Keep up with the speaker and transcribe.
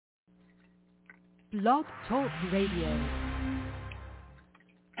Blog Talk Radio.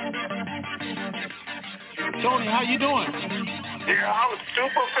 Tony, how you doing? Yeah, I'm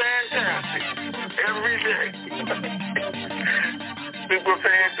super fantastic every day. Super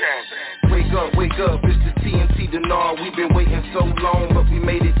fantastic. Wake up, it's the TNT Denard. We've been waiting so long, but we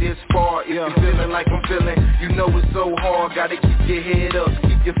made it this far. If you're feeling like I'm feeling, you know it's so hard. Gotta keep your head up,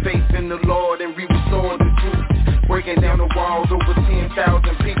 keep your faith in the Lord, and we restore the truth. Breaking down the walls, over 10,000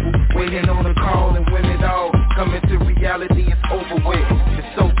 people waiting on a call, and when it all come into reality, it's over with. It's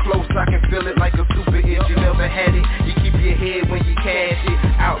so close, I can feel it like a super hit. You never had it, you keep your head when you cash it.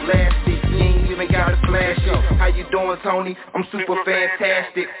 Outlast it, you ain't even gotta flash it. How you doing, Tony? I'm super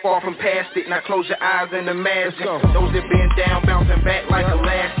fantastic, far from past it. Now close your eyes and imagine those that been down, bouncing back like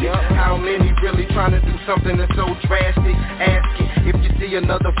elastic. How many really trying to do something that's so drastic? Ask it if you see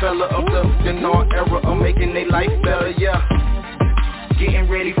another fella of the Denard era of making their life better, yeah. Getting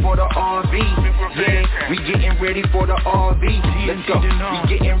ready for the RV, yeah. We getting ready for the RV. Let's go.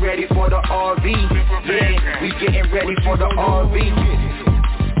 We getting ready for the RV, yeah. We getting ready for the RV.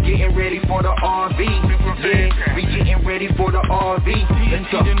 Getting ready for the RV, yeah. We getting ready for the RV.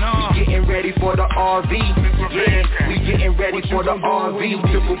 Let's go. We getting ready for the RV, yeah. We getting ready for the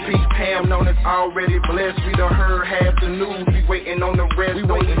RV. Triple P Pam known as already blessed. We done heard half the news. We waiting on the rest. We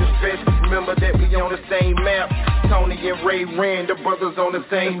waiting to stress. Remember that we on the same map. Tony and Ray Rand, the brothers on the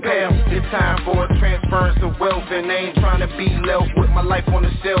same path. It's time for a transference of wealth, and they ain't trying to be left with my life on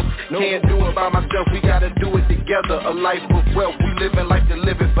the shelf. Can't do it by myself. We gotta do it together. A life of wealth. We living like to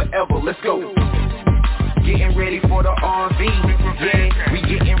live it forever. Let's go. Getting ready for the RV, yeah. We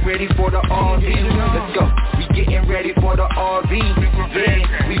getting ready for the RV. Let's go. We getting ready for the RV,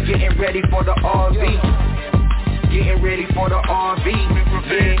 yeah. We getting ready for the RV. Getting ready for the RV,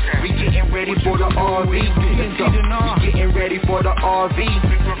 yeah. We getting ready for the RV. Let's go. We getting ready for the RV,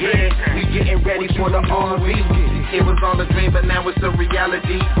 yeah. We getting ready for the RV. It was all a dream, but now it's a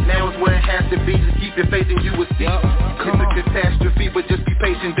reality. Now it's where it has to be. Just keep your faith and you will see. It's a catastrophe, but just be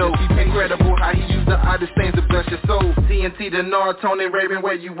patient though. Incredible how he used the oddest things to bless your soul. TNT Denard, Tony Raven,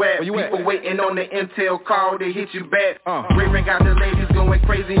 where you at? People waiting on the intel call to hit you back. Raven got the ladies going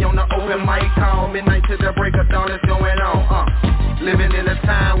crazy on the open mic call. Midnight to the break of dawn is going on. Living in a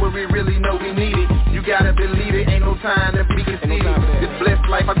time where we really know we need it. You gotta believe it, ain't no time to be conceited. This blessed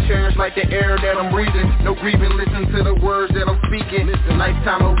life I cherish like the air that I'm breathing. No grieving, listen to the words that I'm speaking.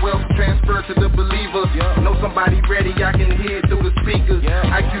 Lifetime of wealth transfer to the believer. Know somebody ready, I can hear it through the speakers.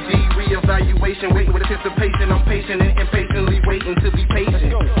 IQD reevaluation, waiting with anticipation. I'm patient and impatiently waiting to be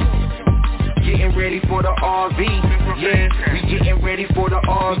patient. Getting ready for the RV, yeah. We getting ready for the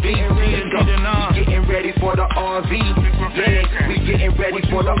RV. Let's go. We getting ready for the RV, yeah. We getting ready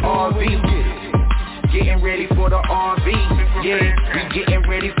for the RV. Getting ready for the RV, yeah. We getting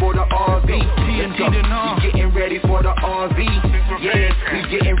ready for the RV. Let's go. We getting ready for the RV, yeah. We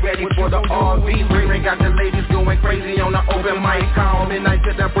getting ready for the RV. Ray got the ladies going crazy on the open mic call. Midnight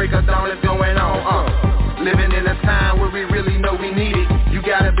to the break of dawn is going on. Living in a time where we really know we need it. You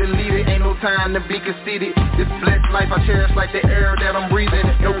gotta believe it, ain't no time to be conceited. This blessed life I cherish like the air that I'm breathing.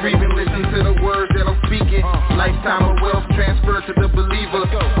 No grieving, listen to the words that I'm speaking. Lifetime of wealth transfer to the believer.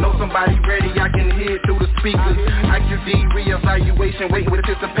 Know somebody ready, I can hear it through the speakers. IQD reevaluation, waiting with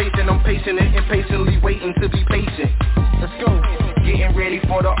anticipation. I'm patient and impatiently waiting to be patient. Let's go. Getting ready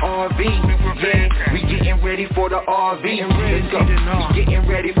for the RV, yeah. We getting ready for the RV. Let's go. We getting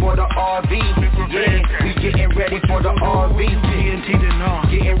ready for the RV, yeah. We getting ready for the RV.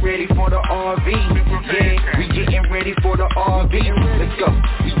 Getting ready for the RV, yeah. We getting ready for the RV. Let's go.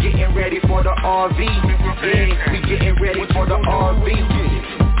 We getting ready for the RV, yeah. We getting ready for the RV.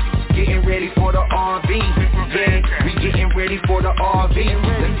 Getting ready for the RV, yeah. We getting ready for the RV.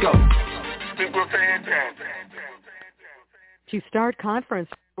 Let's go. Super fantastic. To start conference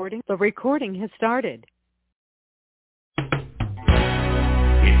recording, the recording has started.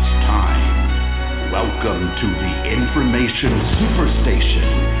 It's time. Welcome to the Information Superstation,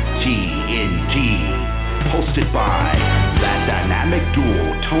 TNT, hosted by that dynamic duo,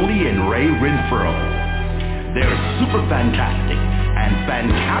 Tony and Ray Renfro. They're super fantastic and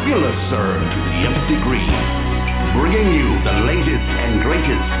fantabulous, sir, to the nth degree, bringing you the latest and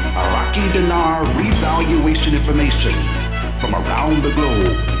greatest Iraqi dinar revaluation information from around the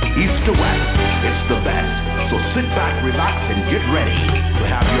globe, east to west. It's the best. So sit back, relax, and get ready to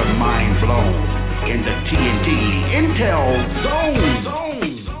have your mind blown in the TNT Intel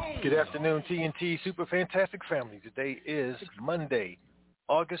Zone. Good afternoon, TNT Super Fantastic family. Today is Monday,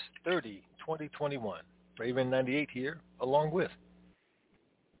 August 30, 2021. Raven 98 here, along with.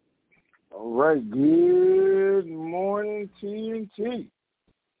 All right. Good morning, TNT.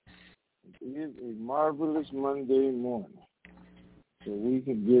 It is a marvelous Monday morning, so we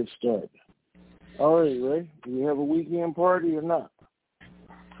can get started. All right, Ray, do we have a weekend party or not?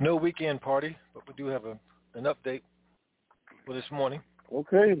 No weekend party, but we do have an update for this morning.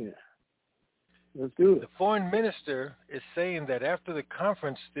 Okay, then. Let's do it. The foreign minister is saying that after the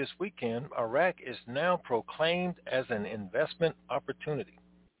conference this weekend, Iraq is now proclaimed as an investment opportunity.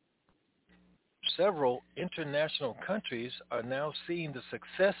 Several international countries are now seeing the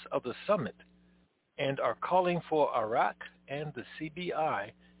success of the summit and are calling for Iraq and the CBI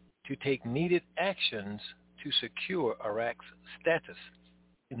to take needed actions to secure Iraq's status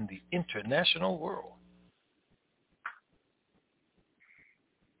in the international world.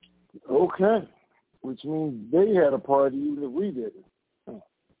 Okay, which means they had a party even if we didn't.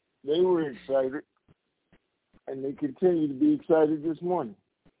 They were excited, and they continue to be excited this morning,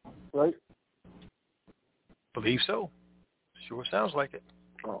 right? Believe so. Sure sounds like it.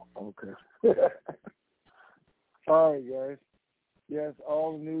 Oh, okay. All right, guys. Yes,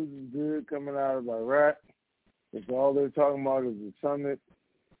 all the news is good coming out of Iraq. It's all they're talking about is the summit,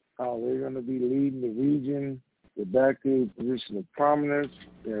 how they're going to be leading the region. They're back to a position of prominence.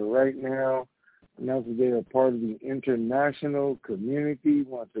 They're right now announcing they are part of the international community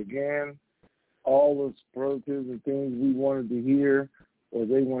once again. All the superlatives and things we wanted to hear or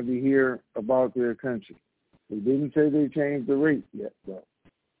they wanted to hear about their country. They didn't say they changed the rate yet, though.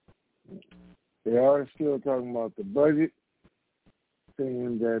 They are still talking about the budget,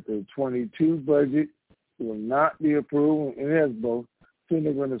 saying that the 22 budget will not be approved, and it has both. Then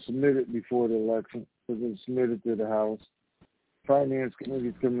they're going to submit it before the election. They're going to submit it to the House. Finance Committee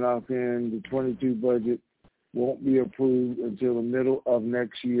is coming out saying the 22 budget won't be approved until the middle of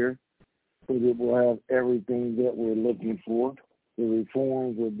next year, but it will have everything that we're looking for. The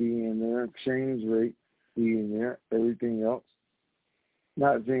reforms will be in there, exchange rate be in there, everything else.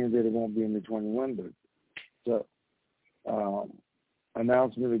 Not saying that it won't be in the 21 budget. So,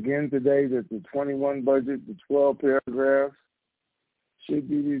 announcement again today that the 21 budget, the 12 paragraphs, should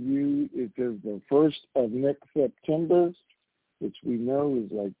be reviewed. It says the 1st of next September, which we know is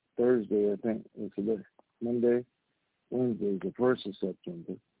like Thursday, I think. It's today. Monday, Wednesday is the 1st of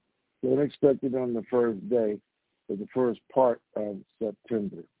September. Don't expect it on the first day, but the first part of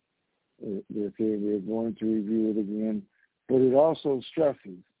September. They're saying they're going to review it again. But it also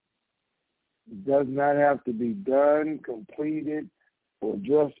stresses it does not have to be done, completed, or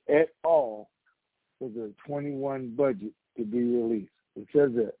addressed at all for the 21 budget to be released. It says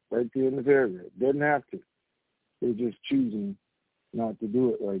that right there in the paragraph. It doesn't have to. They're just choosing not to do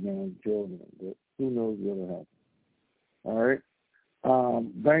it right now until then. But who knows what'll happen. All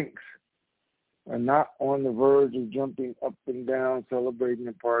right. Banks are not on the verge of jumping up and down, celebrating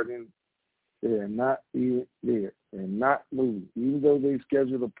and partying. They are not even there. They're not moving. Even though they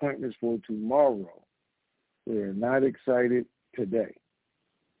scheduled appointments for tomorrow, they are not excited today.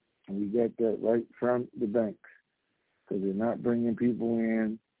 And we got that right from the banks because they're not bringing people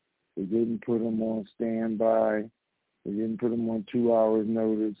in. They didn't put them on standby. They didn't put them on 2 hours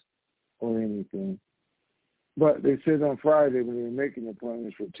notice or anything. But they said on Friday when they were making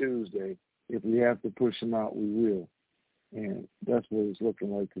appointments for Tuesday, if we have to push them out, we will. And that's what it's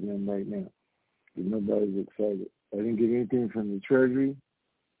looking like to them right now. Nobody's excited. I didn't get anything from the Treasury.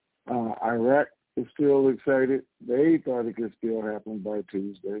 Iraq is still excited. They thought it could still happen by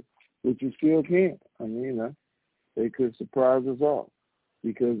Tuesday, which it still can. I mean, they could surprise us all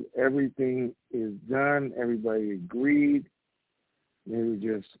because everything is done. Everybody agreed. They were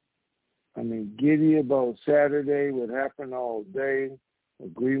just, giddy about Saturday, what happened all day,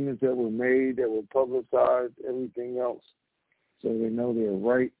 agreements that were made, that were publicized, everything else. So they know they're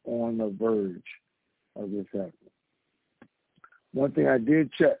right on the verge of this happening. One thing I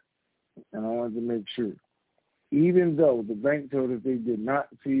did check, and I wanted to make sure, even though the bank told us they did not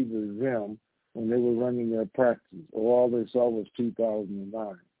see the Zim when they were running their practices, or all they saw was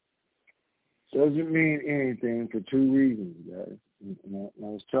 2009, doesn't mean anything for two reasons, guys. And I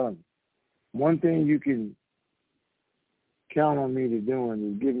was telling you. One thing you can count on me to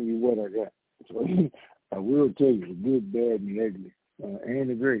doing is giving you what I got. So I will tell you the good, bad, and the ugly, and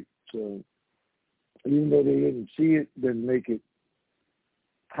the great. So even though they didn't see it, doesn't make it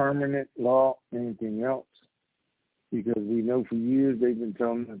permanent law, anything else, because we know for years they've been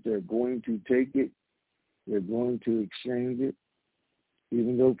telling us they're going to take it, they're going to exchange it,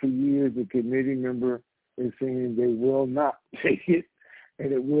 even though for years the committee member is saying they will not take it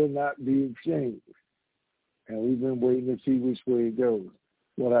and it will not be exchanged. And we've been waiting to see which way it goes.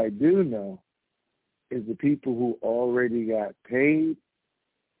 What I do know is the people who already got paid,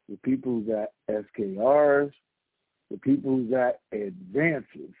 the people who got SKRs, the people who got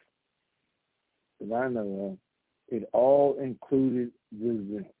advances that I know of, it all included the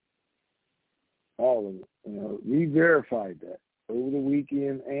Zoom. All of it. We verified that over the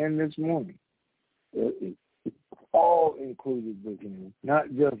weekend and this morning. It all included the Zoom, not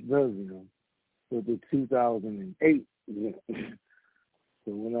just the Zoom, but the 2008 Zoom.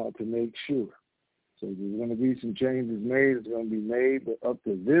 So we want to make sure. So there's going to be some changes made. It's going to be made, but up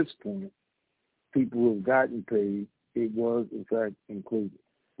to this point, people who have gotten paid, it was in fact included.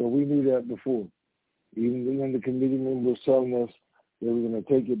 So we knew that before. Even when the committee members telling us they were going to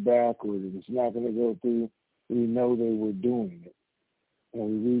take it back or that it's not going to go through, we know they were doing it.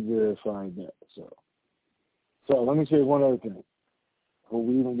 And we re-verified that. So let me say one other thing before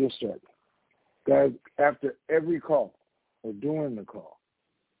we even get started. Guys, after every call or during the call,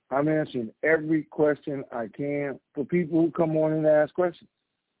 I'm answering every question I can for people who come on and ask questions.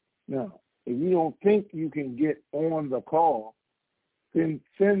 Now, if you don't think you can get on the call, then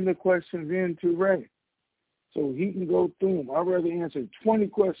send the questions in to Ray so he can go through them. I'd rather answer 20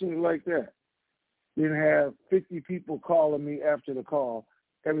 questions like that than have 50 people calling me after the call,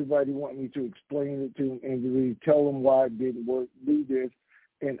 everybody wanting me to explain it to them and to really tell them why it didn't work, do this,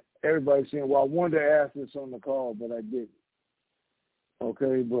 and everybody saying, well, I wanted to ask this on the call, but I didn't.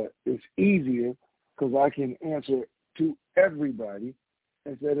 Okay, but it's easier because I can answer to everybody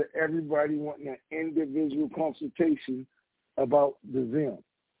instead of everybody wanting an individual consultation about the Zim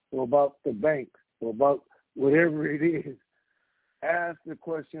or about the bank or about whatever it is. Ask the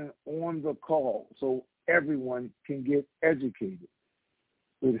question on the call so everyone can get educated.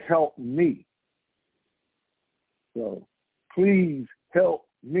 It would help me. So please help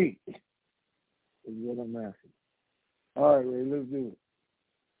me is what I'm asking. All right, Ray, let's do it.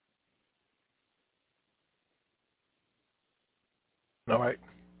 All right.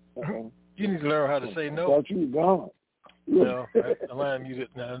 You need to learn how to say no. I thought you were gone. No,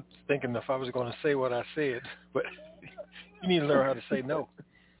 I'm thinking if I was going to say what I said, but you need to learn how to say no.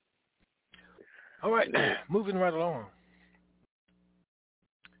 All right, moving right along.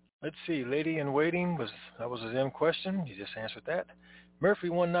 Let's see, lady in waiting that was a Zim question. You just answered that. Murphy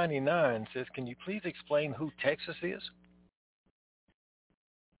 199 says, can you please explain who Texas is?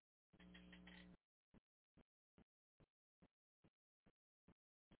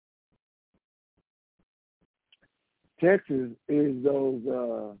 Texas is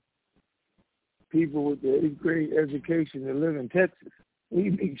those people with the 8th grade education that live in Texas. We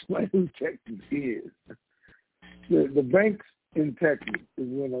need to explain who Texas is. The banks in Texas is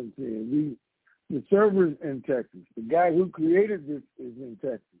what I'm saying. The servers in Texas. The guy who created this is in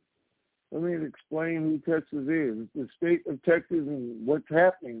Texas. Let me explain who Texas is. It's the state of Texas and what's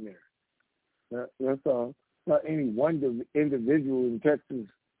happening there. That's all. Not any one individual in Texas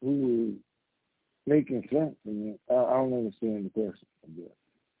who is making sense. I mean, I don't understand the question.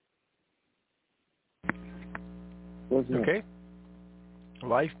 What's next? Okay.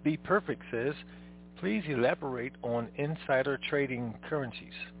 Life Be Perfect says, please elaborate on insider trading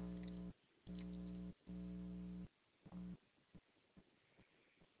currencies.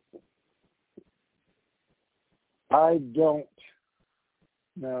 I don't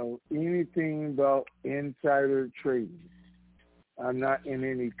know anything about insider trading. I'm not in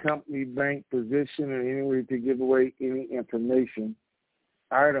any company, bank position, or any way to give away any information.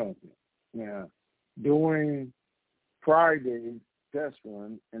 I don't think. Yeah. During Friday's test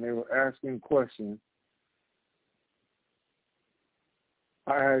run, and they were asking questions,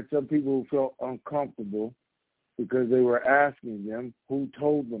 I had some people who felt uncomfortable because they were asking them who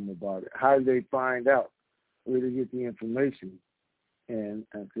told them about it. How did they find out? Where did they get the information? And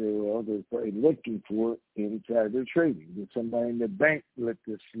I said, well, they're probably looking for it insider trading. Did somebody in the bank let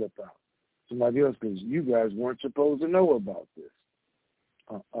this slip out? Somebody else, because you guys weren't supposed to know about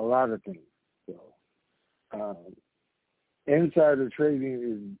this. A lot of things. So, insider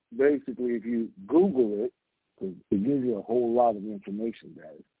trading is basically, if you Google it, because it gives you a whole lot of information,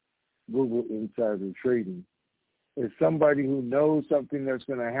 guys. Google insider trading. It's somebody who knows something that's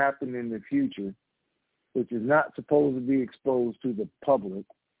going to happen in the future, which is not supposed to be exposed to the public,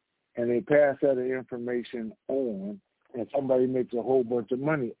 and they pass that information on, and somebody makes a whole bunch of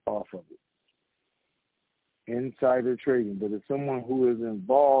money off of it. Insider trading, but it's someone who is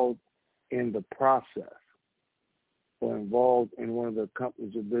involved in the process or involved in one of the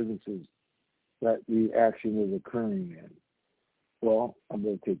companies or businesses that the action is occurring in. Well, I'm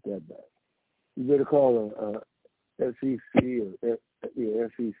going to take that back. You better call a SEC or the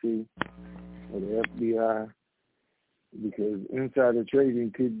SEC or the FBI, because insider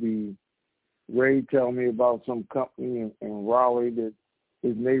trading could be Ray telling me about some company in Raleigh that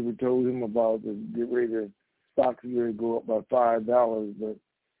his neighbor told him about to get ready to stocks ready to go up by $5, but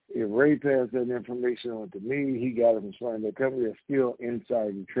if Ray passed that information on to me, he got it from somebody. The company is still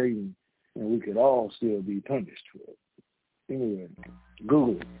insider trading, and we could all still be punished for it. Anyway,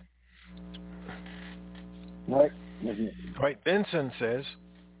 Google it. Right? Right. Benson says,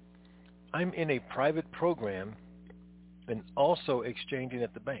 I'm in a private program and also exchanging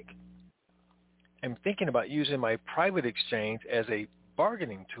at the bank. I'm thinking about using my private exchange as a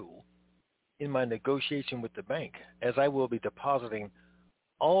bargaining tool in my negotiation with the bank, as I will be depositing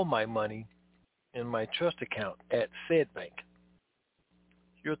all my money in my trust account at said bank.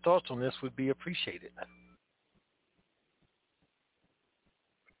 Your thoughts on this would be appreciated.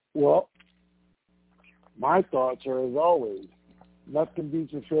 Well, my thoughts are, as always, nothing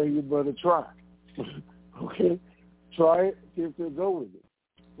beats a failure but a try. Okay? Try it, see if they'll go with it.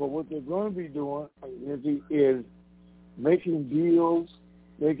 But what they're going to be doing is making deals,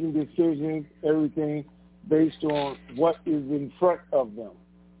 making decisions, everything based on what is in front of them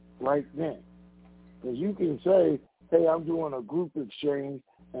right then. Because you can say, hey, I'm doing a group exchange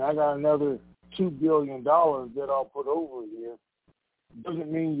and I got another $2 billion that I'll put over here.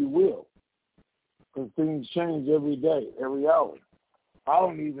 Doesn't mean you will. Because things change every day, every hour. I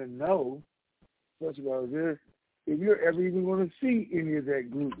don't even know, especially out there, if you're ever even going to see any of that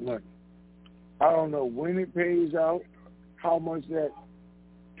group money. I don't know when it pays out, how much that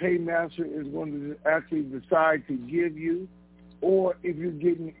paymaster is going to actually decide to give you, or if you're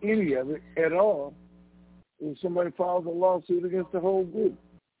getting any of it at all, if somebody files a lawsuit against the whole group.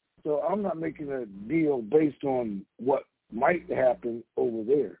 So I'm not making a deal based on what might happen over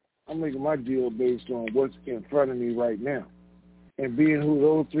there. I'm making my deal based on what's in front of me right now. And being who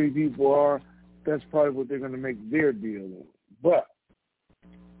those three people are, that's probably what they're going to make their deal on. But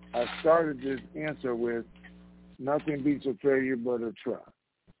I started this answer with nothing beats a failure but a try.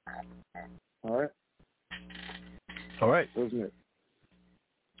 All right? All right. What's next?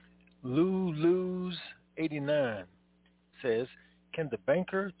 Lulu's89 says, can the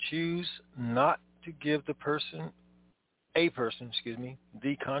banker choose not to give the person,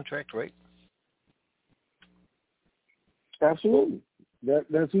 the contract rate? Absolutely.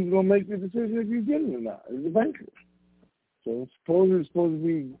 That's who's going to make the decision if you get it or not, is the banker. So it's supposed to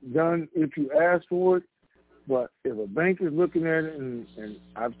be done if you ask for it, but if a bank is looking at it, and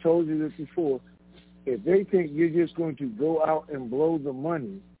I've told you this before, if they think you're just going to go out and blow the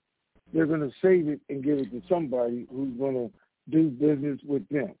money, they're going to save it and give it to somebody who's going to do business with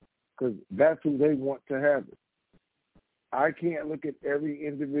them, because that's who they want to have it. I can't look at every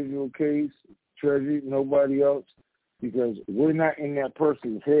individual case, Treasury, nobody else, because we're not in that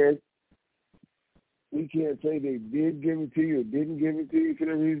person's head. We can't say they did give it to you or didn't give it to you for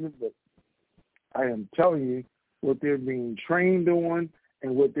that reason, but I am telling you what they're being trained on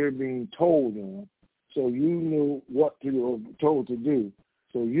and what they're being told on, so you know what you're told to do,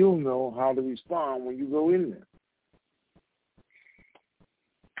 so you'll know how to respond when you go in there.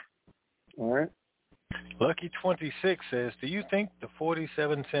 All right? Lucky26 says, do you think the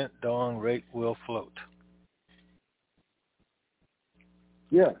 47-cent dong rate will float?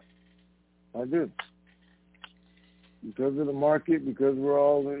 Yeah, I do. Because of the market, because we're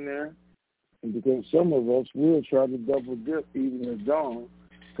all in there, and because some of us will try to double dip even at dawn,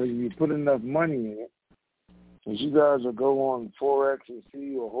 because if you put enough money in it, as you guys will go on Forex and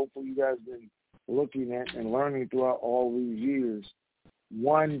see, or hopefully you guys have been looking at and learning throughout all these years,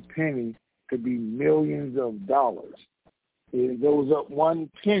 1 penny could be millions of dollars. If it goes up 1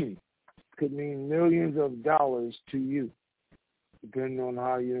 penny, could mean millions of dollars to you, depending on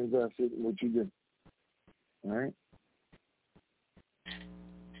how you invest it and what you do. All right?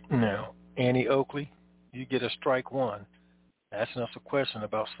 Now, Annie Oakley, you get a strike one. Asking us a question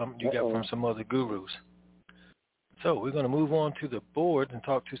about something you got from some other gurus. So we're going to move on to the board and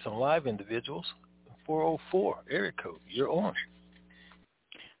talk to some live individuals. 404, area code, you're on.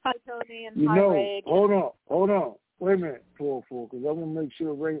 Hi, Tony, and hi, Ray. Hold on. Wait a minute, 404, because I want to make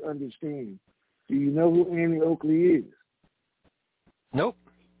sure Ray understands. Do you know who Annie Oakley is? Nope.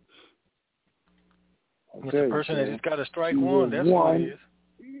 Okay, it's a person that just got a strike one. That's what it is.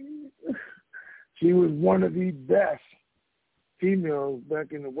 She was one of the best females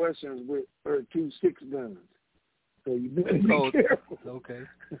back in the Westerns with her 2 6 guns. So you better be careful. Okay.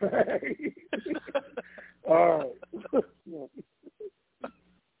 All right.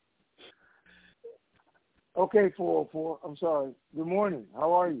 Okay, 404. I'm sorry. Good morning.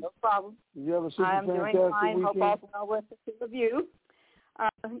 How are you? No problem. Did you have a super I'm fantastic doing fine. weekend? Hope all well with the two of you.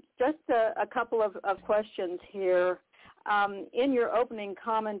 Just a couple of questions here. In your opening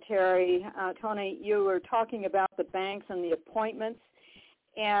commentary, Tony, you were talking about the banks and the appointments.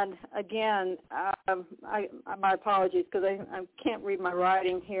 And again, my apologies because I can't read my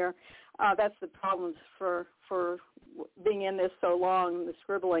writing here. That's the problems for being in this so long, the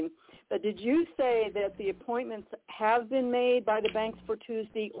scribbling. But did you say that the appointments have been made by the banks for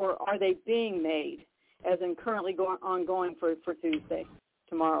Tuesday, or are they being made, as in currently ongoing for Tuesday,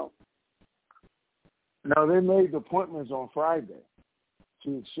 tomorrow? No, they made the appointments on Friday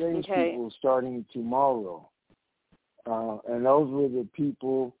to exchange people starting tomorrow. And those were the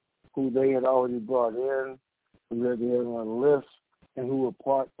people who they had already brought in, who had been on the list, and who were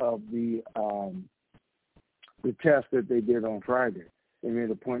part of the test that they did on Friday. They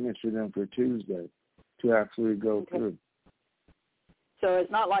made appointments for them for Tuesday to actually go through. So it's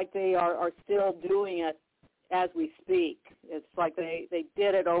not like they are still doing it as we speak. It's like they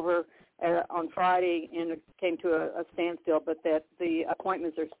did it over on Friday and it came to a standstill, but that the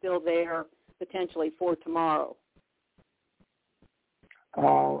appointments are still there potentially for tomorrow.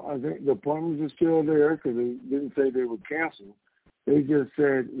 I think the appointments are still there because they didn't say they were canceled. They just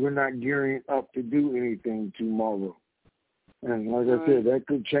said we're not gearing up to do anything tomorrow. And like I said, that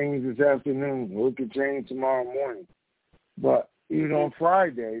could change this afternoon or it could change tomorrow morning. But even on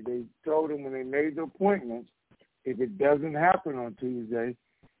Friday, they told them when they made the appointments, if it doesn't happen on Tuesday,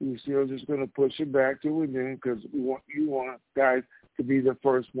 we're still just going to push it back to within because you want guys to be the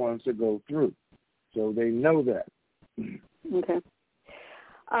first ones to go through. So they know that. Okay.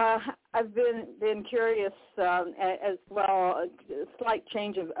 I've been curious as well. A slight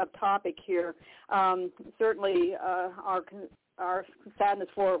change of topic here. Certainly, our sadness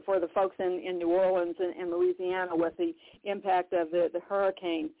for the folks in New Orleans and Louisiana with the impact of the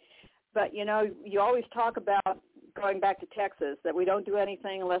hurricane. But you know, you always talk about going back to Texas, that we don't do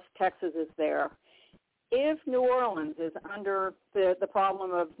anything unless Texas is there. If New Orleans is under the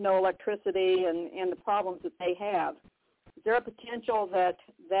problem of no electricity and the problems that they have, is there a potential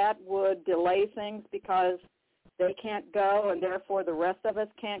that would delay things because they can't go and therefore the rest of us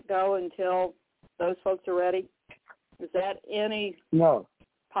can't go until those folks are ready? Is that any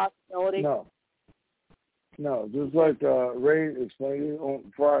possibility? No. Just like Ray explained it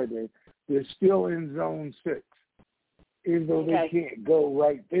on Friday, they're still in Zone 6. Even though they can't go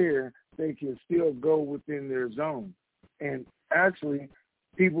right there, they can still go within their zone. And actually,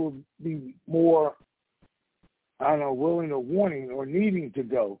 people be more, willing or wanting or needing to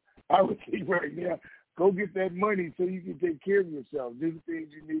go. I would say right now, go get that money so you can take care of yourself, do the things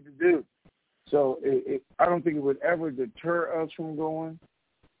you need to do. So I don't think it would ever deter us from going.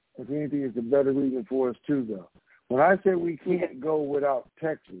 If anything, it's a better reason for us to go. When I say we can't go without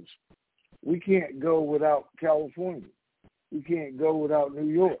Texas, we can't go without California. We can't go without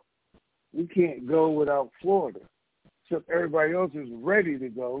New York. We can't go without Florida. Except everybody else is ready to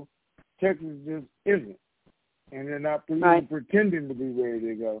go. Texas just isn't. And they're not even pretending to be ready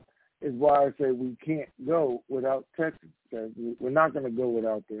to go. Is why I say we can't go without Texas. We're not going to go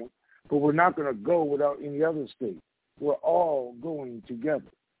without them. But we're not going to go without any other state. We're all going together.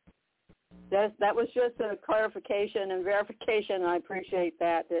 That was just a clarification and verification, and I appreciate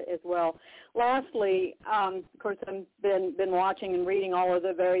that as well. Lastly, of course, I've been watching and reading all of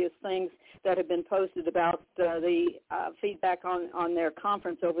the various things that have been posted about the feedback on their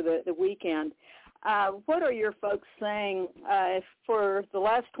conference over the weekend. What are your folks saying? For the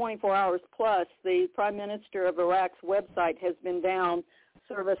last 24 hours plus, the Prime Minister of Iraq's website has been down,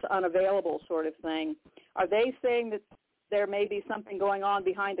 service unavailable sort of thing. Are they saying that there may be something going on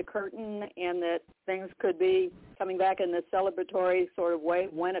behind the curtain and that things could be coming back in the celebratory sort of way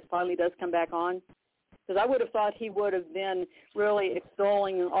when it finally does come back on? Because I would have thought he would have been really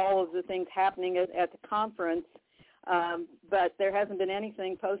extolling all of the things happening at the conference, but there hasn't been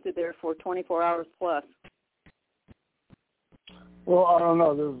anything posted there for 24 hours plus. Well, I don't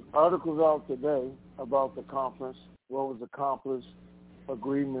know. There's articles out today about the conference, what was accomplished,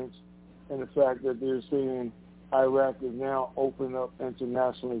 agreements, and the fact that they're saying Iraq is now open up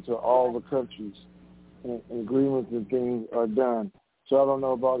internationally to all the countries, and agreements and things are done. So I don't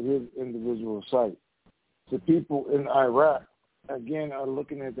know about his individual site. The people in Iraq, again, are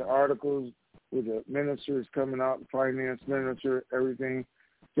looking at the articles with the ministers coming out, the finance minister, everything,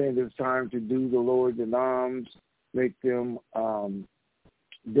 saying it's time to do the lower denoms, make them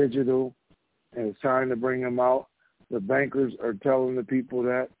digital, and it's time to bring them out. The bankers are telling the people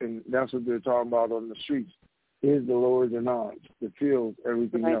that, and that's what they're talking about on the streets. Is the lower denoms, the fields,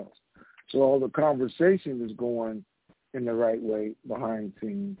 everything else. So all the conversation is going in the right way behind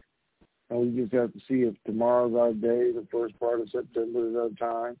scenes. And we just have to see if tomorrow's our day, the first part of September is our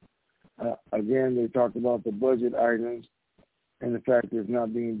time. Again, they talked about the budget items and the fact that it's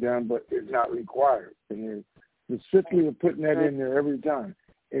not being done, but it's not required. And they're specifically putting that in there every time.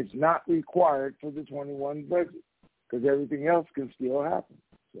 It's not required for the 21 budget because everything else can still happen.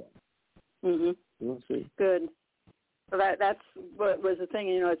 So we'll see. Good. So that's what was the thing.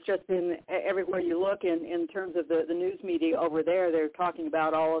 It's just been everywhere you look in terms of the news media over there. They're talking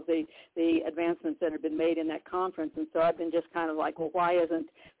about all of the advancements that have been made in that conference. And so I've been just kind of like, well, why isn't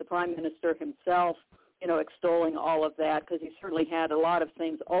the Prime Minister himself, extolling all of that? Because he certainly had a lot of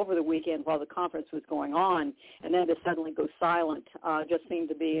things over the weekend while the conference was going on. And then to suddenly go silent just seemed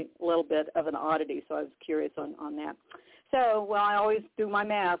to be a little bit of an oddity. So I was curious on that. So, well, I always do my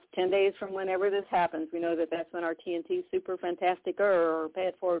math. 10 days from whenever this happens, we know that that's when our TNT Superfantastic or Pay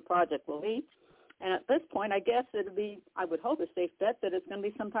It Forward project will be. And at this point, I guess it'll be, I would hope, a safe bet that it's going to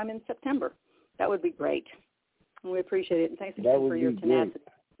be sometime in September. That would be great. And we appreciate it. And thanks again for your tenacity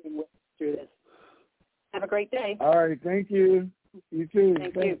through this. Have a great day. All right. Thank you. You too.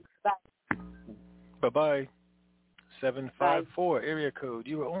 Thank you. Bye. Bye-bye. 754 area code.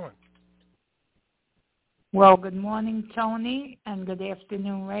 You were on. Well, good morning, Tony, and good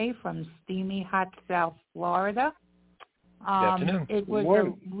afternoon, Ray, from steamy, hot South Florida. Good afternoon. It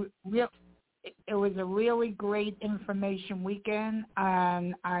was a really great information weekend,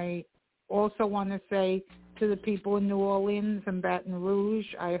 and I also want to say to the people in New Orleans and Baton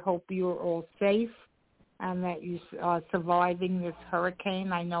Rouge, I hope you're all safe and that you are surviving this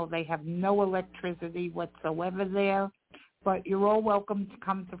hurricane. I know they have no electricity whatsoever there, but you're all welcome to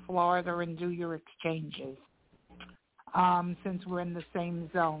come to Florida and do your exchanges since we're in the same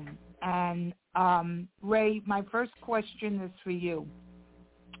zone. And Ray, my first question is for you.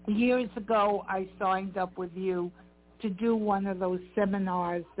 Years ago, I signed up with you to do one of those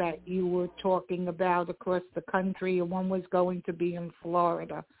seminars that you were talking about across the country, and one was going to be in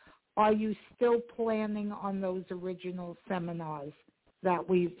Florida. Are you still planning on those original seminars that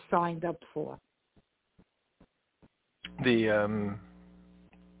we've signed up for? The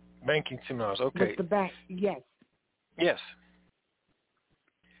banking seminars, okay. With the bank, yes. Yes.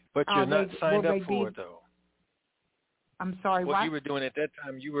 But you're not signed up for it, though. I'm sorry, what? What you were doing at that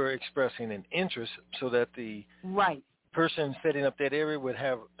time, you were expressing an interest so that the person setting up that area would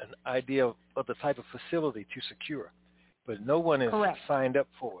have an idea of the type of facility to secure. But no one is signed up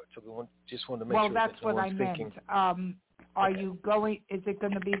for it. So we just want to make sure that that's what I meant. Are you going, is it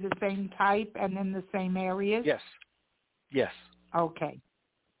going to be the same type and in the same areas? Yes. Yes. Okay.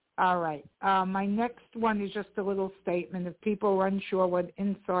 All right. My next one is just a little statement. If people are unsure what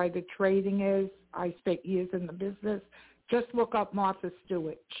insider trading is, I spent years in the business. Just look up Martha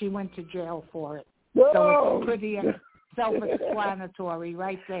Stewart. She went to jail for it. Whoa! So it's pretty self-explanatory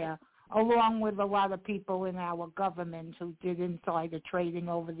right there, along with a lot of people in our government who did insider trading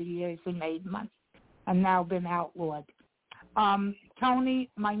over the years and made money and now been outlawed. Tony,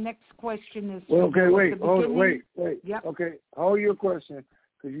 my next question is... Okay, wait. Yep. Okay, hold your question,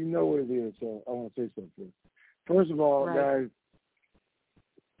 because you know what it is, so I want to say something. First of all, guys,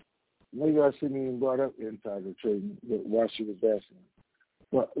 maybe I shouldn't even brought up insider trading while she was asking.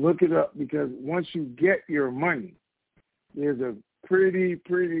 But look it up, because once you get your money, there's a pretty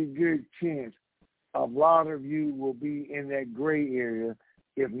good chance a lot of you will be in that gray area,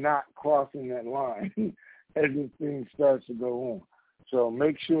 if not crossing that line, as this thing starts to go on. So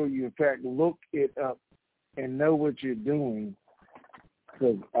make sure you, in fact, look it up and know what you're doing,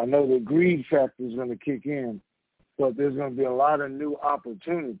 because I know the greed factor is going to kick in, but there's going to be a lot of new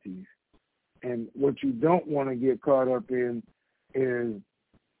opportunities. And what you don't want to get caught up in is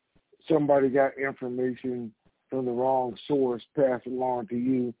somebody got information from the wrong source, pass it along to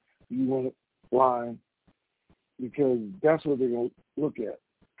you. You want to line, because that's what they're going to look at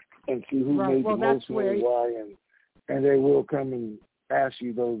and see who made the most money, why, and they will come and ask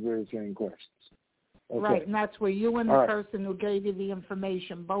you those very same questions. Okay. Right, and that's where you and the person who gave you the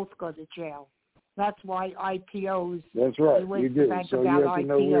information both go to jail. That's why IPOs. That's right, you do. So you have to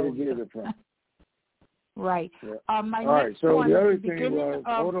know where to get it from. Right. Yeah. My next so one the other is thing was,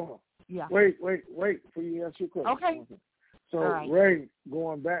 hold on. Yeah. Wait, before you ask your question. Okay. So, Ray,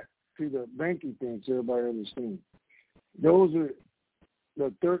 going back to the banking thing so everybody understands, those are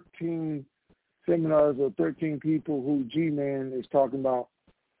the 13 seminars or 13 people who G-Man is talking about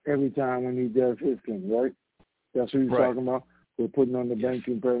every time when he does his thing, right? That's what he's talking about? We're putting on the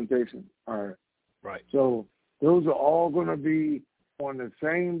banking presentation. All right. Right. So those are all going to be on the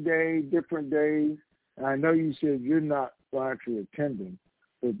same day, different days. And I know you said you're not actually attending,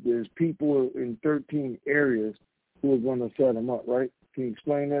 but there's people in 13 areas who are going to set them up, right? Can you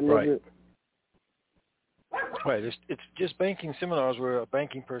explain that a little bit? Right. It's just banking seminars where a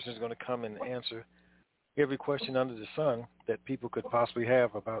banking person is going to come and answer every question under the sun that people could possibly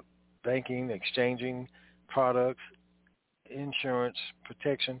have about banking, exchanging products, insurance,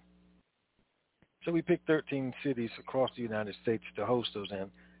 protection. So we picked 13 cities across the United States to host those in,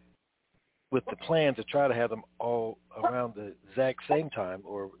 with the plan to try to have them all around the exact same time,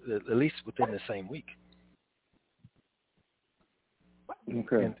 or at least within the same week.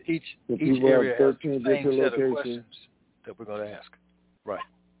 Okay. And each area has the same set of questions that we're going to ask. Right.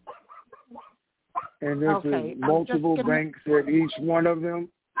 And there's multiple banks at each one of them?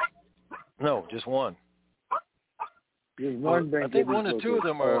 No, just one. There's one bank. I think one or two of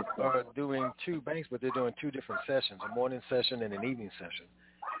them are doing two banks, but they're doing two different sessions, a morning session and an evening session.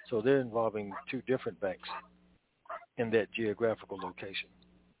 So they're involving two different banks in that geographical location.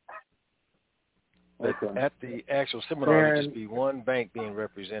 But at the actual seminar, it would just be one bank being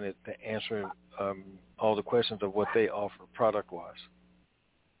represented to answer all the questions of what they offer product-wise.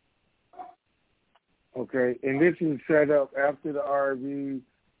 Okay, and this is set up after the RV.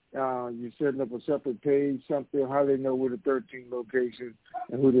 You're setting up a separate page, something, how they know where the 13 locations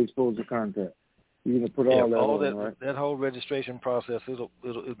and who they're supposed to contact. You're going to put all that on, right? That whole registration process, it'll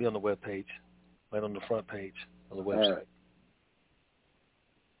be on the web page, right on the front page of the website.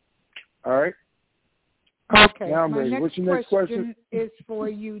 All right. Okay. Now, my what's your next question? Is for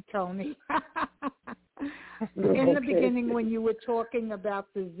you, Tony. In the beginning, when you were talking about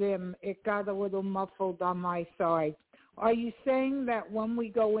the Zim, it got a little muffled on my side. Are you saying that when we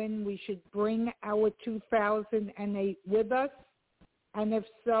go in, we should bring our 2008 with us? And if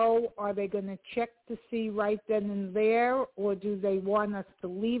so, are they going to check to see right then and there, or do they want us to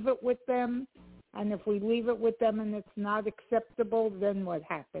leave it with them? And if we leave it with them and it's not acceptable, then what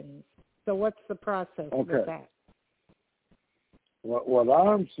happens? So what's the process with that? What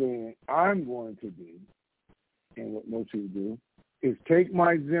I'm saying I'm going to do, and what most people do, is take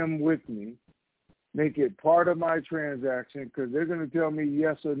my Zim with me, make it part of my transaction, because they're going to tell me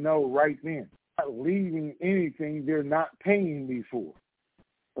yes or no right then. I'm not leaving anything they're not paying me for.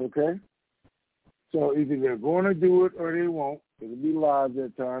 Okay? So either they're going to do it or they won't. It'll be live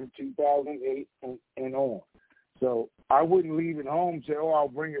that time, 2008 and on. So I wouldn't leave it home and say, I'll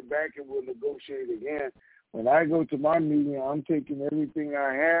bring it back and we'll negotiate again. When I go to my meeting, I'm taking everything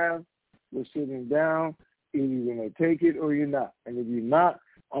I have. We're sitting down. Either you're going to take it or you're not. And if you're not,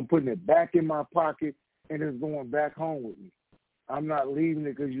 I'm putting it back in my pocket and it's going back home with me. I'm not leaving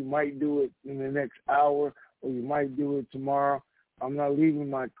it because you might do it in the next hour or you might do it tomorrow. I'm not leaving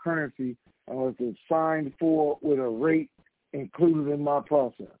my currency unless it's signed for with a rate included in my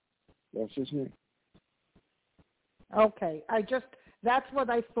process. That's just me. Okay. That's what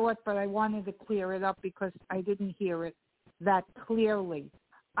I thought, but I wanted to clear it up because I didn't hear it that clearly.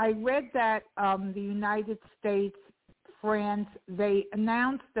 I read that the United States, France, they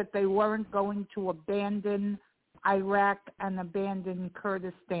announced that they weren't going to abandon Iraq and abandon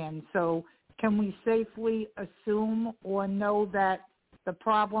Kurdistan. So can we safely assume or know that the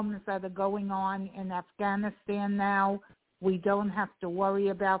problems that are going on in Afghanistan now, we don't have to worry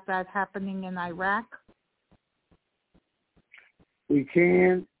about that happening in Iraq? We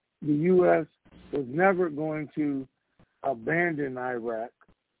can. The U.S. was never going to abandon Iraq.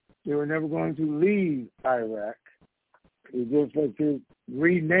 They were never going to leave Iraq. They just like to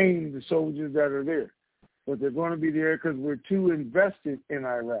rename the soldiers that are there. But they're going to be there because we're too invested in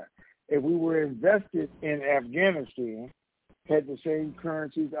Iraq. If we were invested in Afghanistan, had the same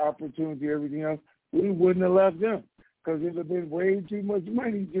currencies, opportunity, everything else, we wouldn't have left them because it would have been way too much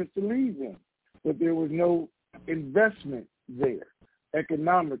money just to leave them. But there was no investment there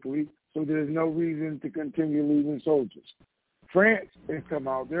economically, so there's no reason to continue leaving soldiers. France has come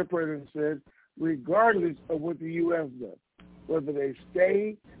out, their president said, regardless of what the U.S. does, whether they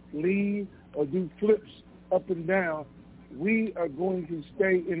stay, leave, or do flips up and down, we are going to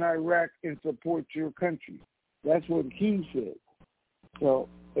stay in Iraq and support your country. That's what he said. So,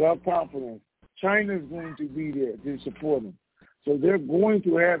 without confidence, China is going to be there to support them. So they're going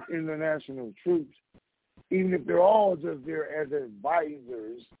to have international troops, even if they're all just there as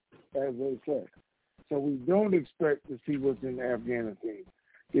advisors, as they say. So we don't expect to see what's in Afghanistan.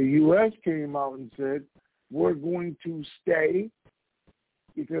 The U.S. came out and said, we're going to stay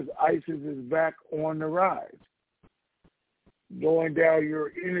because ISIS is back on the rise. Going down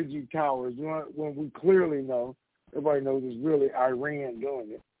your energy towers, when we clearly know, everybody knows it's really Iran doing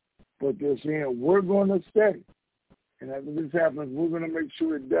it, but they're saying, we're going to stay. And after this happens, we're going to make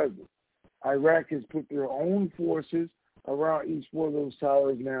sure it doesn't. Iraq has put their own forces around each one of those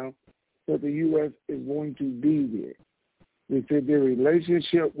towers now, but the U.S. is going to be there. They said their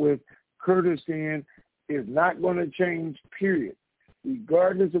relationship with Kurdistan is not going to change, period.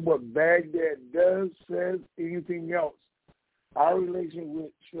 Regardless of what Baghdad does, says, anything else, our relationship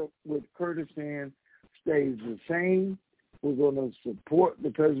with Kurdistan stays the same, We're going to support the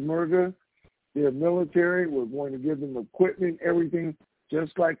Peshmerga, their military. We're going to give them equipment, everything,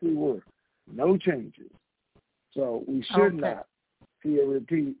 just like we were. No changes. So we should not see a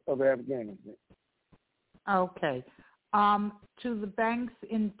repeat of Afghanistan. Okay. To the banks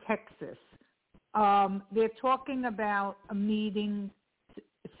in Texas, they're talking about a meeting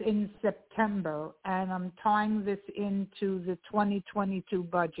in September, and I'm tying this into the 2022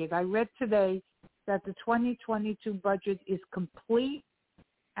 budget. I read today that the 2022 budget is complete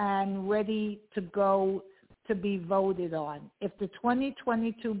and ready to go to be voted on. If the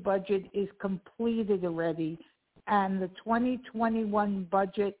 2022 budget is completed already and the 2021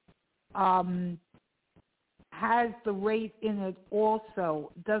 budget has the rate in it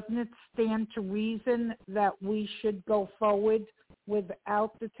also, doesn't it stand to reason that we should go forward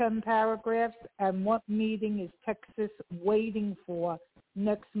without the 10 paragraphs? And what meeting is Texas waiting for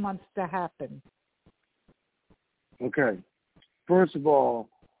next month to happen? Okay. First of all,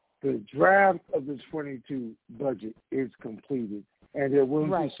 the draft of the 22 budget is completed, and they're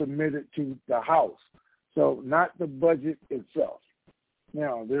willing to submit it to the House. So not the budget itself.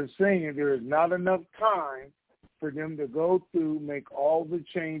 Now, they're saying there is not enough time for them to go through, make all the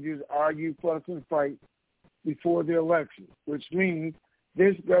changes, argue, fuss, and fight before the election, which means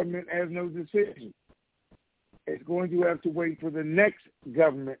this government has no decision. It's going to have to wait for the next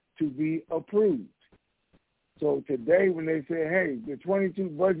government to be approved. So today when they say, hey, the 22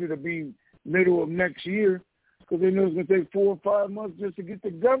 budget will be middle of next year, because they know it's going to take 4 or 5 months just to get the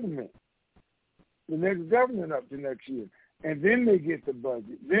next government up to next year. And then they get the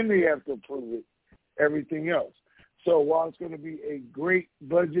budget. Then they have to approve it, everything else. So while it's going to be a great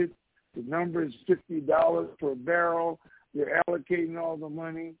budget, the number is $50 per barrel. They're allocating all the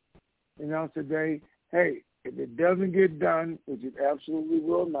money. Today, hey, if it doesn't get done, which it absolutely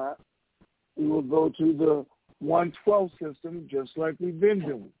will not, we will go to the 1/12 system, just like we've been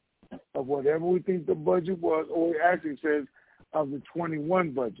doing, of whatever we think the budget was, or it actually says of the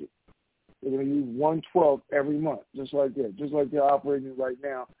 21 budget. They're going to use 1/12 every month, just like that, just like they're operating right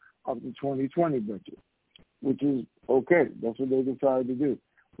now of the 2020 budget, which is okay. That's what they decided to do,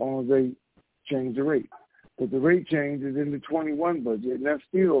 as long as they change the rate. But the rate change is in the 21 budget, and that's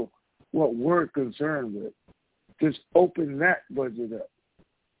still what we're concerned with. Just open that budget up.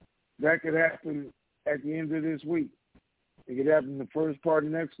 That could happen at the end of this week. It could happen the first part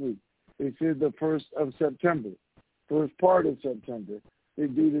of next week. They said the 1st of September. First part of September. They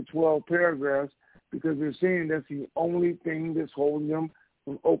do the 12 paragraphs because they're saying that's the only thing that's holding them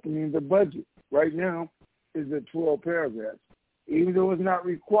from opening the budget. Right now is the 12 paragraphs. Even though it's not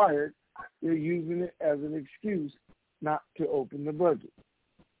required, they're using it as an excuse not to open the budget.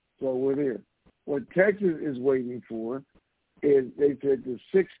 So we're there. What Texas is waiting for is, they said the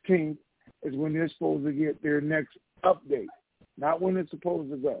 16th is when they're supposed to get their next update, not when it's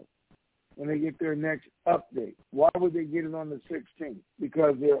supposed to go. When they get their next update. Why would they get it on the 16th?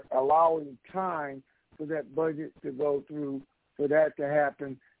 Because they're allowing time for that budget to go through, for that to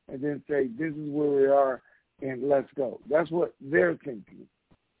happen, and then say, this is where we are, and let's go. That's what they're thinking.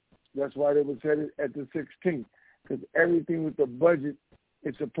 That's why they would set it at the 16th, because everything with the budget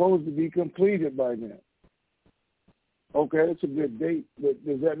is supposed to be completed by then. Okay, that's a good date, but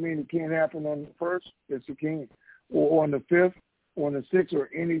does that mean it can't happen on the 1st? Yes, it can. Or on the 5th, or on the 6th, or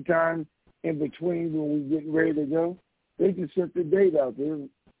any time in between when we're getting ready to go? They can set the date out there.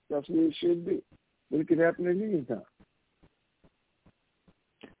 That's where it should be. But it could happen at any time.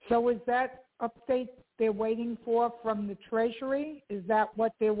 So is that update they're waiting for from the Treasury? Is that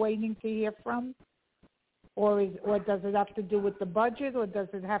what they're waiting to hear from? Or does it have to do with the budget, or does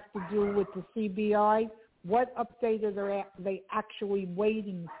it have to do with the CBI? What update are they actually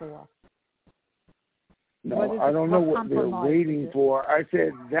waiting for? No, I don't know what they're waiting for. I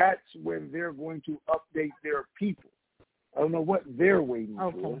said that's when they're going to update their people. I don't know what they're waiting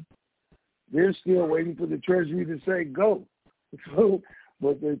for. They're still waiting for the Treasury to say go. So,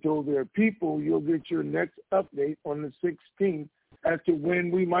 but they told their people, you'll get your next update on the 16th as to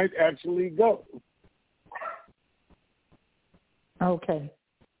when we might actually go. Okay.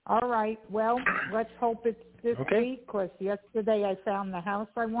 All right. Well, let's hope it's this week, because yesterday I found the house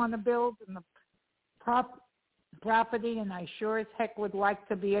I want to build and the property, and I sure as heck would like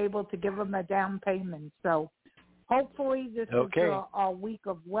to be able to give them a down payment. So hopefully this is our week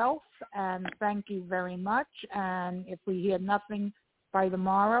of wealth, and thank you very much. And if we hear nothing by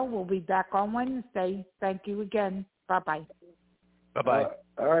tomorrow, we'll be back on Wednesday. Thank you again. Bye-bye. Bye-bye.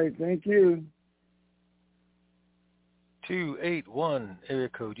 All right. Thank you. 281 area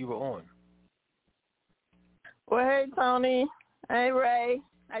code, you were on. Well, hey, Tony. Hey, Ray.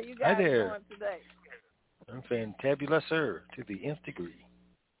 How you guys doing today? I'm fantabulous, sir, to the nth degree.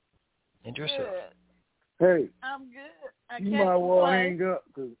 And yourself? Hey. I'm good. You might well hang up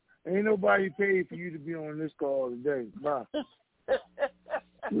because ain't nobody paid for you to be on this call today. Bye.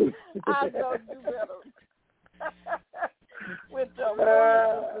 I know you better. With the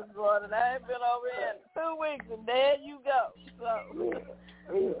foolishness this morning. I ain't been over in 2 weeks, and there you go. So,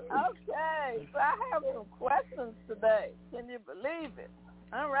 okay. So I have some questions today. Can you believe it?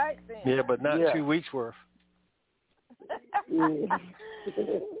 All right, then. Yeah, but not 2 weeks worth. So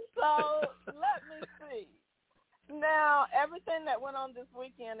let me see. Now, everything that went on this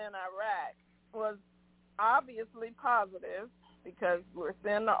weekend in Iraq was obviously positive because we're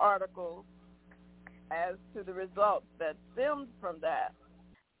seeing the articles as to the results that stemmed from that.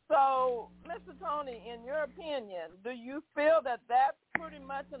 So, Mr. Tony, in your opinion, do you feel that that's pretty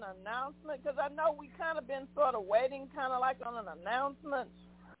much an announcement? Because I know we kind of been sort of waiting kind of like on an announcement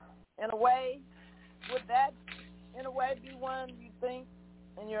in a way. Would that, in a way, be one you think,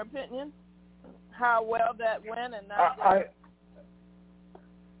 in your opinion, how well that went and not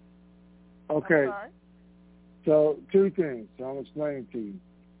Okay. So, 2 things. So I'm explaining to you.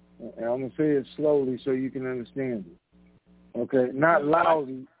 And I'm going to say it slowly so you can understand it. Okay? Not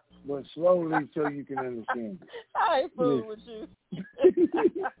loudly, but slowly so you can understand it. I ain't fooling with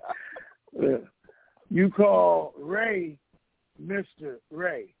you. You call Ray Mr.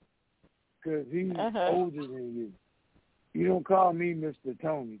 Ray because he's older than you. You don't call me Mr.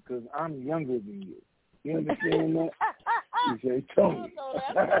 Tony because I'm younger than you. You understand that? You say Tony.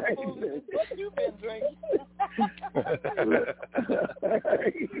 What you been drinking?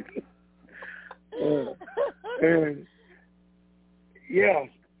 And yeah,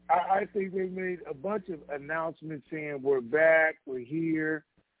 I think they made a bunch of announcements saying we're back, we're here,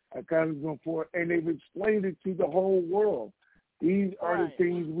 I kind of going forward, and they've explained it to the whole world. These are the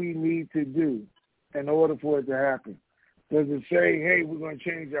things we need to do in order for it to happen. Does it say, hey, we're going to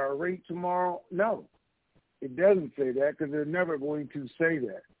change our rate tomorrow? No. It doesn't say that because they're never going to say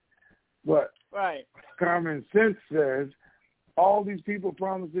that. But common sense says all these people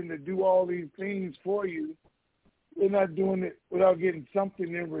promising to do all these things for you, they're not doing it without getting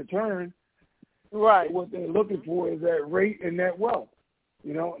something in return. Right. What they're looking for is that rate and that wealth.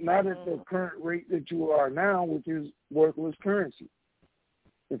 You know, not at the current rate that you are now, which is worthless currency.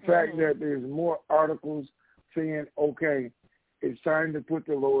 The fact that there's more articles saying, okay, it's time to put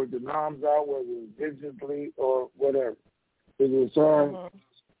the lower denoms out, whether it's digitally or whatever. It's time,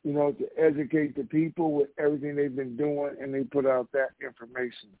 you know, to educate the people with everything they've been doing, and they put out that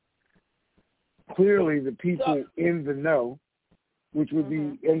information. Clearly, the people in the know, which would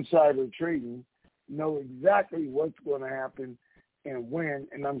be insider trading, know exactly what's going to happen and when,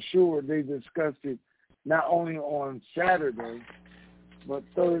 and I'm sure they discussed it not only on Saturday, but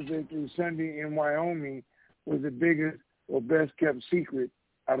Thursday through Sunday in Wyoming was the biggest or best kept secret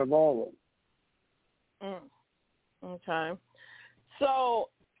out of all of them. Okay. So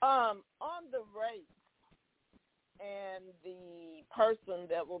on the rates and the person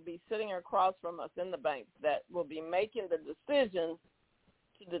that will be sitting across from us in the bank that will be making the decisions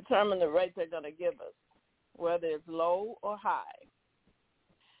to determine the rate they're going to give us, whether it's low or high.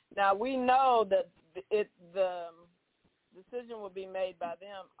 Now, we know that the decision will be made by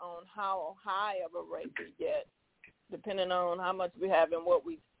them on how high of a rate we get, depending on how much we have and what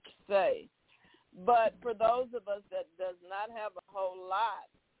we say. But for those of us that does not have a whole lot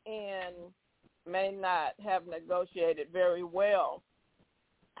and may not have negotiated very well,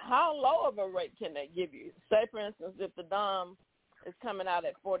 how low of a rate can they give you? Say, for instance, if the DOM is coming out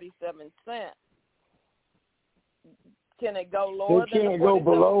at 47 cents, can it go lower than the 47 cents? They can't go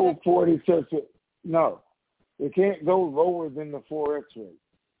below 40 cents. No. They can't go lower than the Forex rate.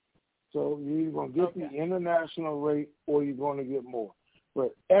 So you're either going to get the international rate or you're going to get more.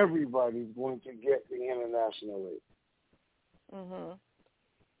 But everybody's going to get the international rate.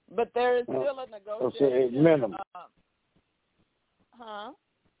 But there is still a negotiation. Minimum.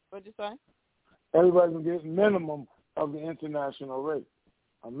 What'd you say? Everybody's going to get minimum of the international rate.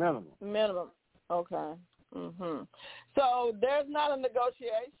 A minimum. Minimum. Okay. So there's not a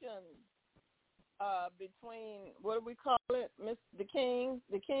negotiation between, what do we call it, the king?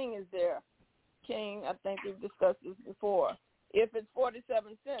 The king is there. King, I think we've discussed this before. If it's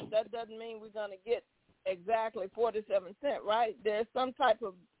 47 cents, that doesn't mean we're going to get exactly 47 cents, right? There's some type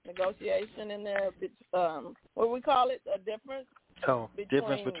of negotiation in there. What do we call it? A difference?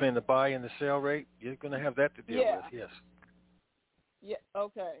 Difference between the buy and the sell rate? You're going to have that to deal with, yes. Yeah,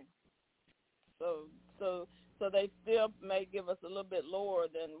 okay. So they still may give us a little bit lower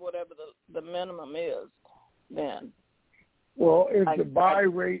than whatever the minimum is then. Well, if the buy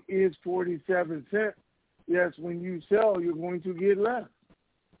rate is 47 cents, yes, when you sell, you're going to get less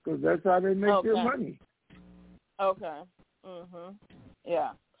because that's how they make their money. Okay.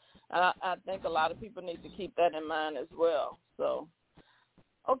 Yeah. I think a lot of people need to keep that in mind as well. So,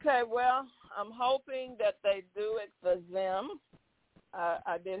 okay, well, I'm hoping that they do exempt.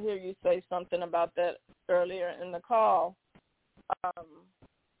 I did hear you say something about that earlier in the call. And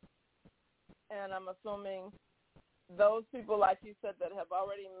I'm assuming those people, like you said, that have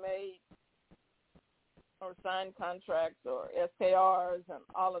already made or signed contracts or SKRs and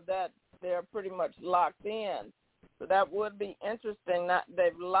all of that, they're pretty much locked in. So that would be interesting.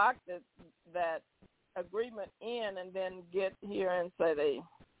 They've locked that agreement in and then get here and say they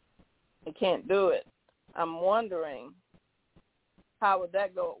can't do it. I'm wondering how would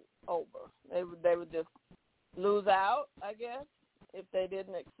that go over? They would just lose out, I guess, if they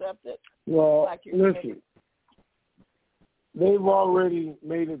didn't accept it. Well, listen, they've already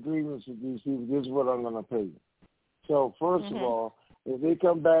made agreements with these people. This is what I'm going to pay you. So first of all, if they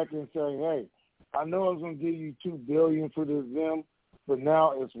come back and say, hey, I know I was going to give you $2 billion for this them, but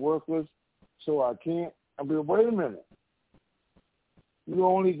now it's worthless, so I can't. I mean, wait a minute. You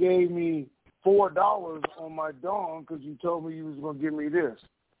only gave me $4 on my dong because you told me you was going to give me this.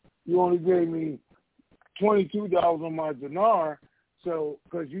 You only gave me $22 on my dinar, so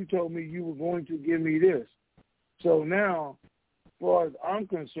because you told me you were going to give me this. So now, as far as I'm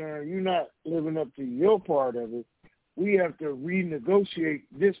concerned, you're not living up to your part of it. We have to renegotiate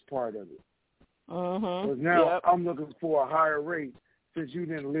this part of it. Because now I'm looking for a higher rate since you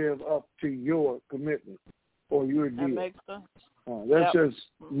didn't live up to your commitment or your deal. That makes sense. That's just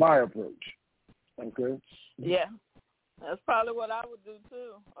my approach. Okay? Yeah. That's probably what I would do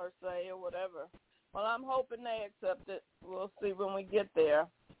too, or say, or whatever. Well, I'm hoping they accept it. We'll see when we get there.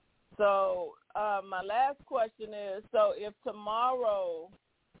 So my last question is, so if tomorrow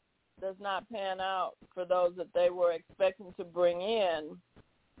does not pan out for those that they were expecting to bring in,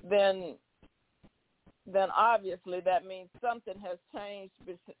 then obviously that means something has changed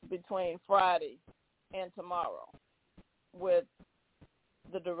between Friday and tomorrow with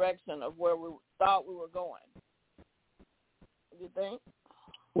the direction of where we thought we were going. Do you think?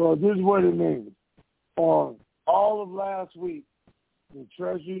 Well, this is what it means. On all of last week, the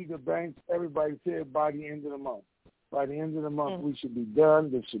Treasury, the banks, everybody said by the end of the month. By the end of the month, we should be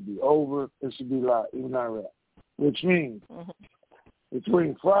done. This should be over. This should be live, even Iraq. Which means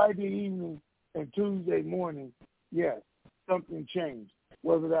between Friday evening and Tuesday morning, yes, something changed.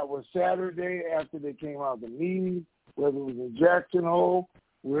 Whether that was Saturday after they came out of the meeting, whether it was in Jackson Hole,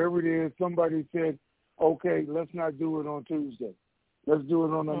 wherever it is, somebody said, okay, let's not do it on Tuesday. Let's do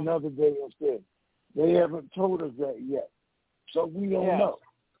it on another day instead. They haven't told us that yet. So we don't know.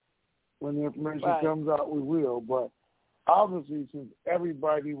 When the information comes out, we will. But obviously, since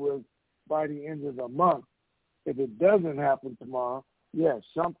everybody was by the end of the month, if it doesn't happen tomorrow, yes,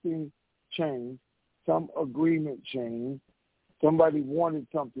 something changed. Some agreement changed. Somebody wanted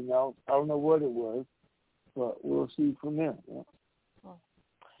something else. I don't know what it was, but we'll see from there. Yeah.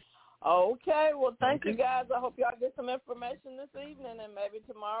 Okay, well, thank you, guys. I hope y'all get some information this evening, and maybe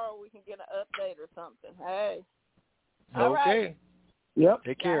tomorrow we can get an update or something. Hey. All right. Yep.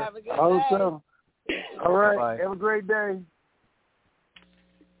 Take care. Have a good day. So. All right. Bye. Have a great day.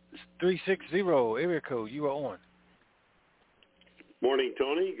 360 area code. You are on. Morning,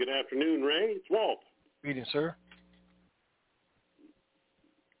 Tony. Good afternoon, Ray. It's Walt. Greetings, sir.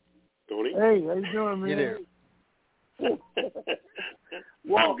 Tony. Hey, how you doing, man? You there?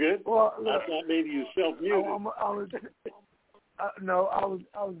 Well, I'm good. Well, I thought maybe you self-muted. I was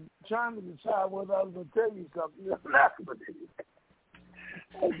trying to decide whether I was going to tell you something.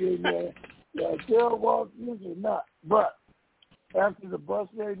 I did, tell Walt this or not. But after the bus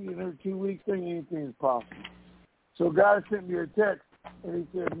lady and her 2 week thing, anything is possible. So a guy sent me a text, and he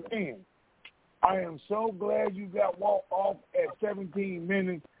said, man, I am so glad you got Walt off at 17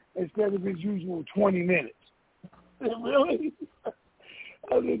 minutes instead of his usual 20 minutes. Really?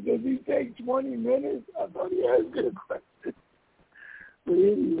 I said, does he take 20 minutes? I thought he asked me a question. But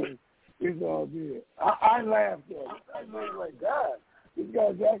anyway, it's all good. I laughed at it. I was like, God, this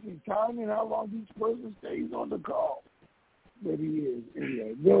guy's actually timing how long each person stays on the call. But he is.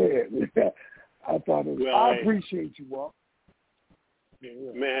 Anyway, go ahead. I appreciate you, Walt.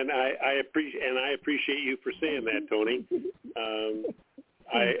 Yeah. Man, I appreciate you for saying that, Tony.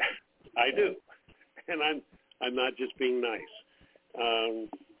 I do, and I'm not just being nice.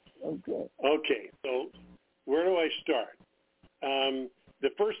 Okay. So where do I start?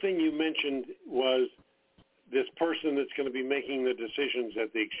 The first thing you mentioned was this person that's going to be making the decisions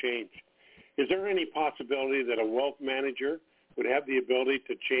at the exchange. Is there any possibility that a wealth manager would have the ability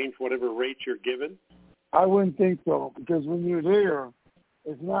to change whatever rate you're given I wouldn't think so, because when you're there,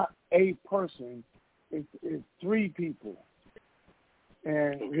 it's not a person, it's 3 people,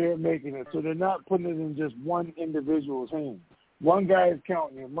 and they're making it. So they're not putting it in just one individual's hands. One guy is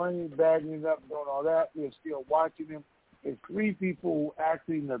counting your money, bagging it up, doing all that. They're still watching him. It's 3 people who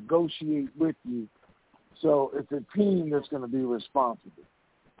actually negotiate with you. So it's a team that's going to be responsible.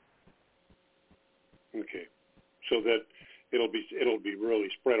 Okay, so that it'll be really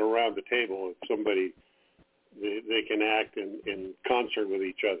spread around the table. If somebody they can act in concert with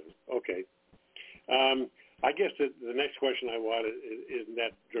each other. Okay. I guess the next question I wanted isn't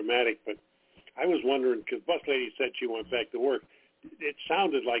that dramatic, but I was wondering, because Bus Lady said she went back to work. It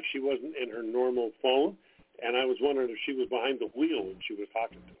sounded like she wasn't in her normal phone, and I was wondering if she was behind the wheel when she was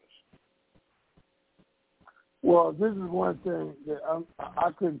talking to us. Well, this is one thing that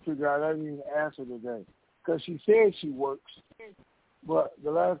I couldn't figure out. I didn't even ask her today, because she said she works, but the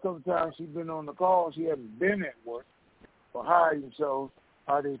last couple of times she's been on the call, she hasn't been at work or hiring. So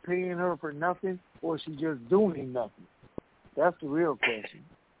are they paying her for nothing, or is she just doing nothing? That's the real question.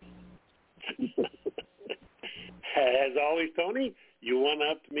 As always, Tony, you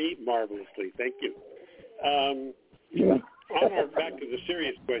one-upped me marvelously. Thank you. Back to the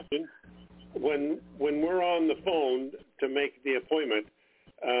serious question. When we're on the phone to make the appointment,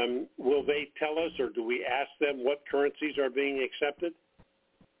 will they tell us, or do we ask them what currencies are being accepted?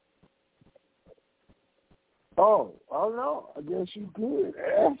 Oh, no. I guess you could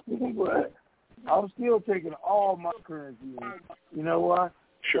ask them, but I'm still taking all my currency in. You know why?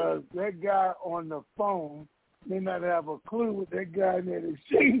 Sure. Because that guy on the phone may not have a clue what that guy in that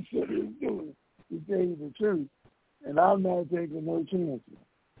exchange center is doing, to tell you the truth. And I'm not taking no chances.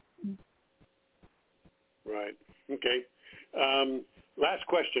 Right. Okay. Last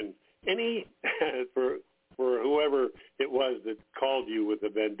question. Any for whoever it was that called you with a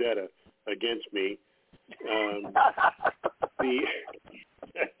vendetta against me,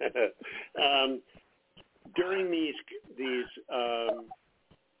 during these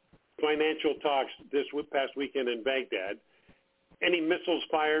financial talks this past weekend in Baghdad, any missiles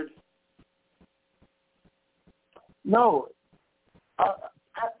fired? No.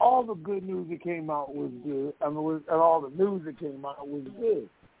 All the good news that came out was good. I mean, all the news that came out was good.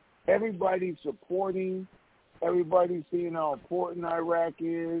 Everybody's supporting. Everybody's seeing how important Iraq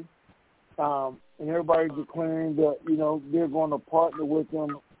is. And everybody's declaring that, they're going to partner with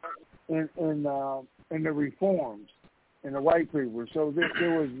them in the reforms in the white paper. So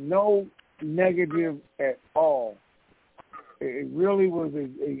there was no negative at all. It really was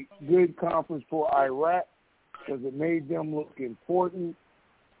a good conference for Iraq, because it made them look important,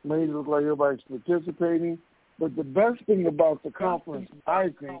 made it look like everybody's participating. But the best thing about the conference, I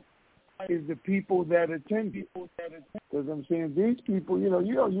think, is the people that attended. Because I'm saying these people, you don't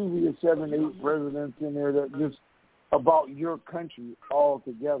usually get 7, 8 presidents in there that just about your country all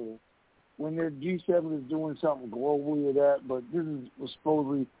together. When their G7 is doing something globally or that, but this was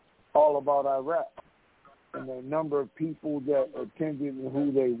supposedly all about Iraq. And the number of people that attended and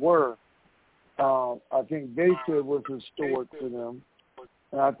who they were, I think they said was historic for them.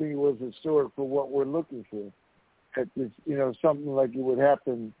 And I think it was historic for what we're looking for. At this, something like it would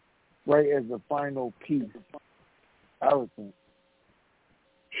happen right as the final piece, I would think.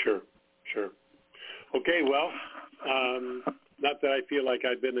 Sure. Okay, well, not that I feel like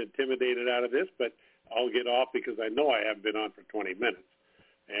I've been intimidated out of this, but I'll get off because I know I haven't been on for 20 minutes.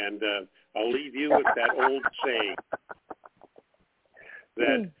 And I'll leave you with that old saying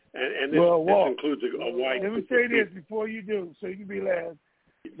that, and this includes a wide... Let me say this before you do, so you can be last.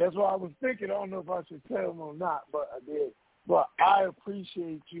 That's why I was thinking, I don't know if I should tell them or not, but I did. But I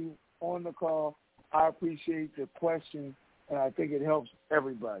appreciate you on the call. I appreciate the question, and I think it helps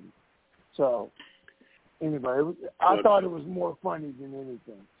everybody. So, anyway, I thought it was more funny than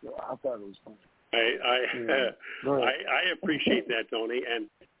anything. So I thought it was funny. I appreciate that, Tony, and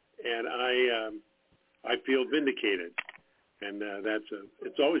I feel vindicated, and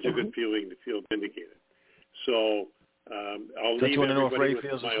it's always a good feeling to feel vindicated. So I'll leave everybody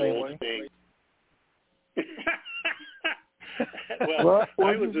with my old thing. Well,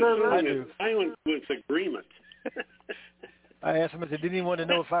 I was assuming silence was agreement. I asked him if he didn't want to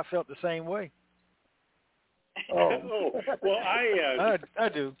know if I felt the same way. Oh well, I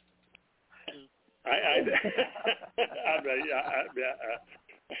do.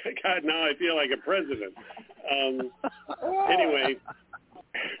 God, now I feel like a president. Anyway,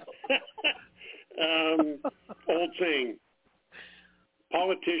 old saying: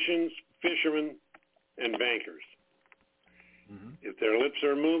 politicians, fishermen, and bankers. Mm-hmm. If their lips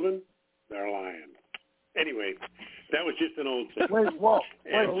are moving, they're lying. Anyway, That was just an old saying.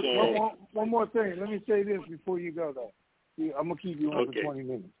 One more thing. Let me say this before you go, though. See, I'm going to keep you on for 20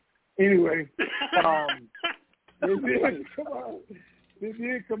 minutes. Anyway, they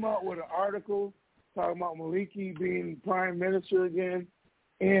did come out with an article talking about Maliki being prime minister again.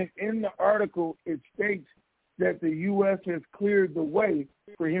 And in the article, it states that the U.S. has cleared the way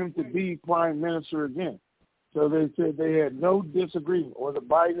for him to be prime minister again. So they said they had no disagreement, or the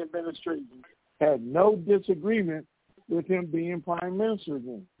Biden administration had no disagreement with him being prime minister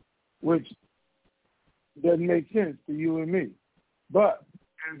again, which doesn't make sense to you and me. But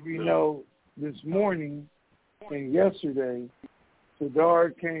as we know, this morning and yesterday,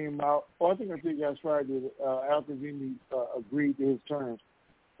 Sadar came out. I think that's Friday. Al-Kazemi agreed to his terms,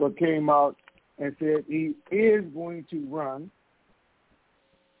 but came out and said he is going to run.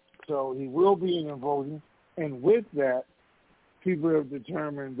 So he will be in the voting. And with that, people have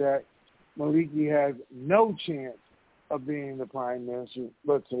determined that Maliki has no chance of being the prime minister,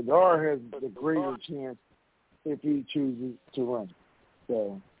 but Sadar has the greater chance if he chooses to run.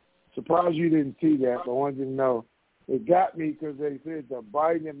 So, surprised you didn't see that, but I wanted you to know. It got me because they said the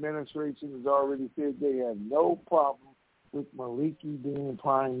Biden administration has already said they have no problem with Maliki being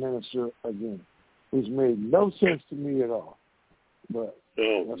prime minister again, which made no sense to me at all. But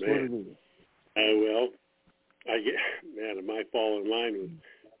that's what it is. Well, it might fall in line with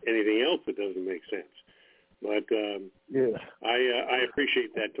anything else that doesn't make sense. But I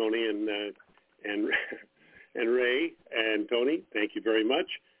appreciate that, Tony, and Ray and Tony. Thank you very much.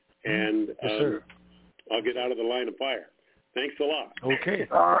 And yes, sir. I'll get out of the line of fire. Thanks a lot. Okay.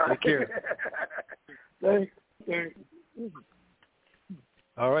 All right. Take care. Thanks.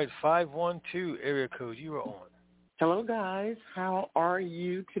 All right, 512 area code. You are on. Hello, guys. How are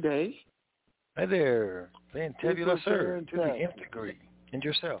you today? Hi there. Fantabulous, sir. To the fantastic. nth degree. And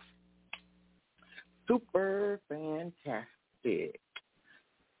yourself? Super fantastic.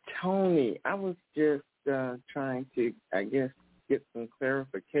 Tony, I was just trying to, I guess, get some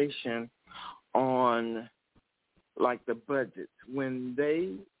clarification on, like, the budgets. When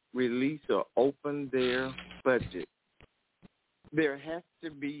they release or open their budget, there has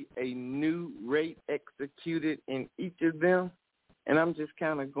to be a new rate executed in each of them. And I'm just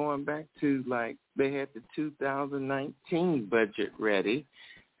kind of going back to, like, they had the 2019 budget ready,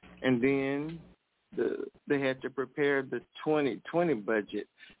 and then they had to prepare the 2020 budget.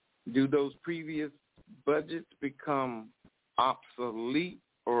 Do those previous budgets become obsolete,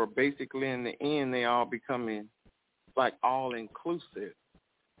 or basically in the end they all becoming, like, all-inclusive?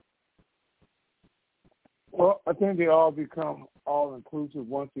 Well, I think they all become all-inclusive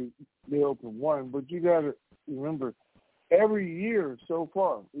once they open one. But you got to remember, every year so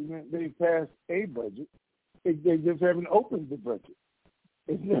far, they passed a budget. They just haven't opened the budget.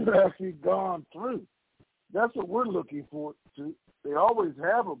 It's never actually gone through. That's what we're looking for. They always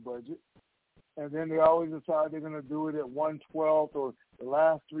have a budget, and then they always decide they're going to do it at 1/12 or the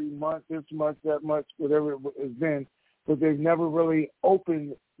last 3 months, this much, that much, whatever it has been. But they've never really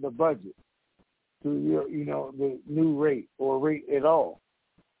opened the budget to the new rate or rate at all.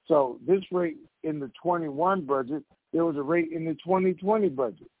 So this rate in the 21 budget, there was a rate in the 2020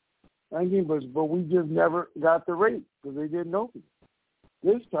 budget, 19 budget, but we just never got the rate because they didn't open it.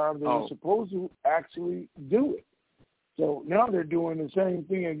 This time they were supposed to actually do it. So now they're doing the same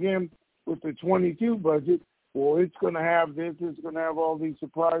thing again with the 22 budget. Well, it's going to have this, it's going to have all these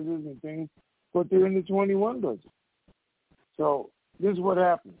surprises and things, but they're in the 21 budget. So this is what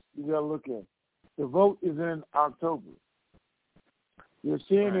happens. You got to look at it. The vote is in October. You're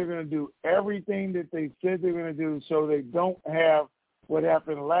seeing they're going to do everything that they said they're going to do so they don't have what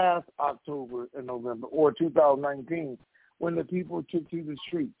happened last October and November, or 2019, when the people took to the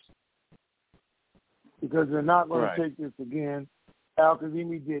streets. Because they're not going to take this again.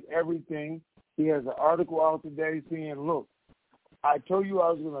 Al-Kazemi did everything. He has an article out today saying, look, I told you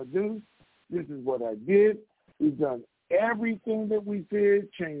I was going to do. This is what I did. We've done everything that we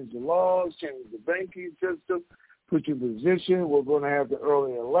said, changed the laws, changed the banking system, put you in position. We're going to have the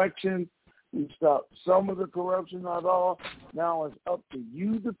early election. We stopped some of the corruption, not all. Now it's up to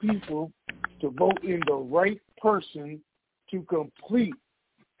you, the people, to vote in the right person to complete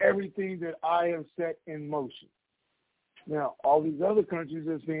everything that I have set in motion. Now, all these other countries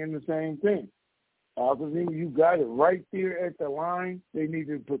are saying the same thing. Al-Kazemi, you got it right there at the line. They need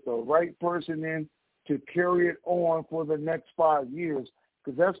to put the right person in to carry it on for the next 5 years,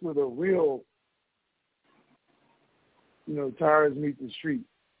 because that's where the real, tires meet the street.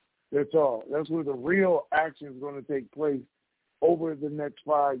 That's all. That's where the real action is going to take place over the next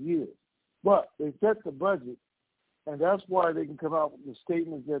 5 years. But they set the budget, and that's why they can come out with the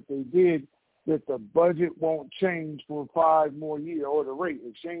statements that they did that the budget won't change for 5 more years, or the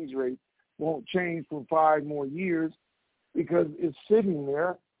exchange rate won't change for 5 more years, because it's sitting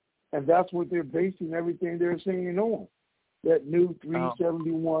there, and that's what they're basing everything they're saying on, that new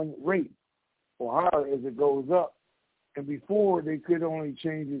 371 rate, or higher as it goes up. And before, they could only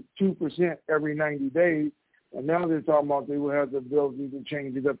change it 2% every 90 days, and now they're talking about they will have the ability to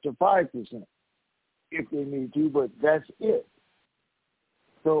change it up to 5% if they need to, but that's it.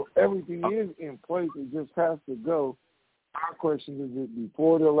 So everything is in place. It just has to go. Our question is it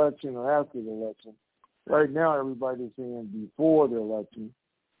before the election or after the election? Right now, everybody's saying before the election.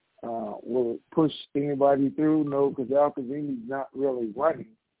 Will it push anybody through? No, because Al-Kazemi's not really running.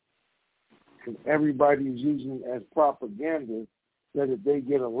 And everybody is using it as propaganda that if they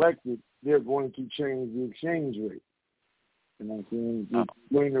get elected, they're going to change the exchange rate. And I'm saying if you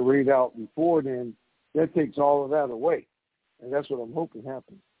bring the rate out before then, that takes all of that away. And that's what I'm hoping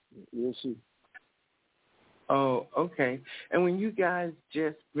happens. We'll see. Oh, okay. And when you guys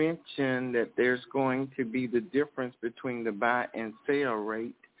just mentioned that there's going to be the difference between the buy and sell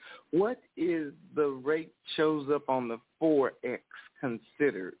rate, what is the rate shows up on the 4X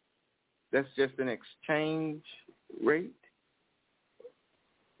considered? That's just an exchange rate?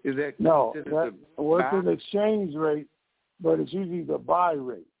 Is that no? It's an exchange rate, but it's usually the buy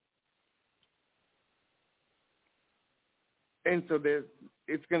rate. And so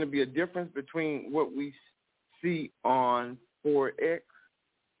it's going to be a difference between what we see on 4X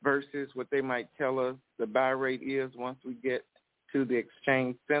versus what they might tell us the buy rate is once we get to the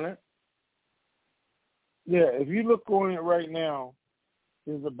exchange center? Yeah, if you look on it right now,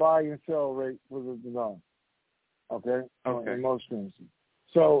 there's a buy and sell rate for the dinar. Okay? In most currencies.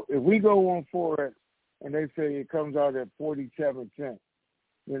 So if we go on Forex and they say it comes out at 47 cents,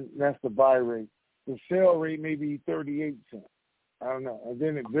 then that's the buy rate. The sell rate may be 38 cents. I don't know. And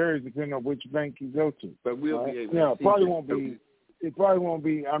then it varies depending on which bank you go to. But we'll be able to it probably won't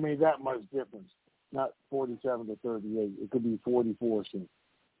be, that much difference. Not 47 to 38. It could be 44 cents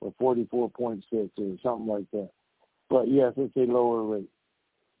or 44.6 or something like that. But yes, it's a lower rate.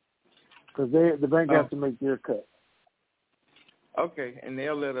 Because the bank has to make their cut. Okay, and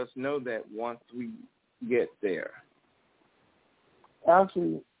they'll let us know that once we get there.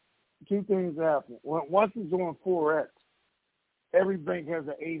 Actually, 2 things happen. Once it's on 4X, every bank has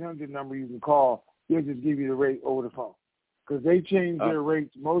an 800 number you can call. They'll just give you the rate over the phone. Because they change their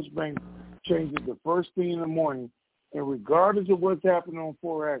rates. Most banks change it the first thing in the morning. And regardless of what's happening on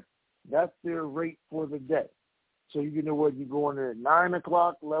 4X, that's their rate for the day. So you can know whether you go in there at 9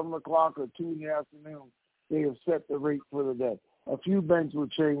 o'clock, 11 o'clock, or 2 in the afternoon. They have set the rate for the day. A few banks will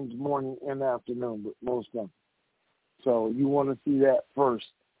change morning and afternoon, but most don't. So you want to see that first,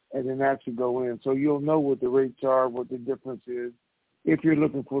 and then that should go in. So you'll know what the rates are, what the difference is, if you're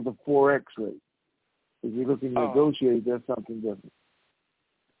looking for the 4X rate. If you're looking to negotiate, that's something different.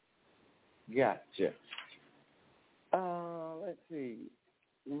 Gotcha. Let's see.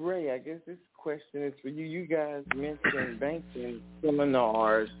 Ray, I guess this question is for you. You guys mentioned banking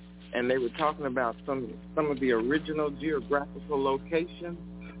seminars, and they were talking about some of the original geographical locations.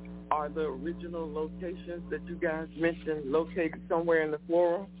 Are the original locations that you guys mentioned located somewhere in the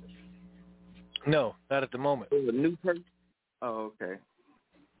forum? No, not at the moment. A new person? Oh, okay.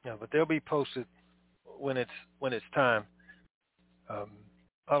 Yeah, but they'll be posted when it's time. I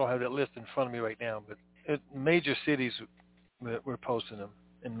don't have that list in front of me right now, but major cities, we're posting them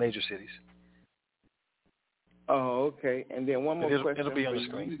in major cities. Oh, okay. And then one more question. It'll be on the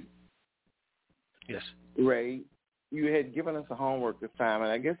screen. Yes. Ray, you had given us a homework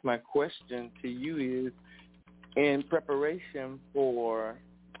assignment. I guess my question to you is, in preparation for,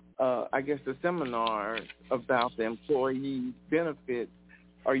 the seminar about the employee benefits,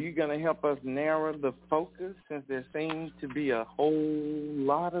 are you going to help us narrow the focus since there seems to be a whole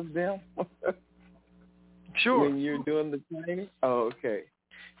lot of them? Sure. When you're doing the training? Oh, okay.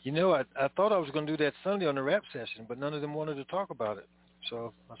 You know, I thought I was going to do that Sunday on the rap session, but none of them wanted to talk about it.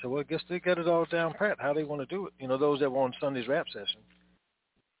 So I said, well, I guess they got it all down pat, how they want to do it. You know, those that were on Sunday's rap session.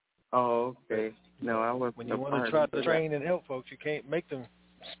 Oh, okay. No, I wasn't. When you want to try to train and help folks, you can't make them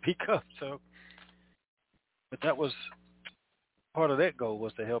speak up. So, but that was part of that goal,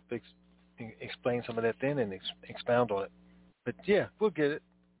 was to help explain some of that then and expound on it. But yeah, we'll get it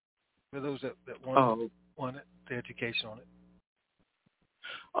for those that want it, the education on it.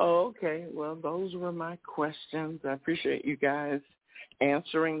 Oh, okay. Well, those were my questions. I appreciate you guys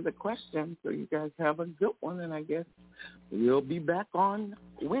answering the questions. So you guys have a good one, and I guess we'll be back on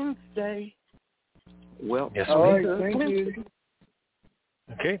Wednesday. Well, yes, all right. Thank you.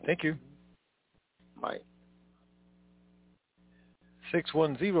 Okay, thank you. Bye.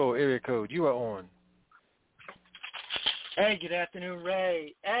 610 area code. You are on. Hey, good afternoon,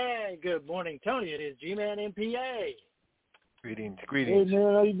 Ray. And good morning, Tony. It is G-Man MPA. Greetings. Hey,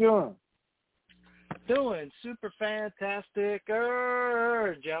 man, how you doing? Doing super fantastic,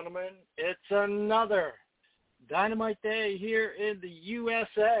 gentlemen. It's another Dynamite Day here in the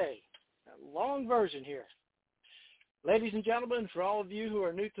USA. A long version here. Ladies and gentlemen, for all of you who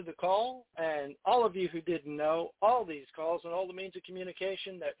are new to the call and all of you who didn't know, all these calls and all the means of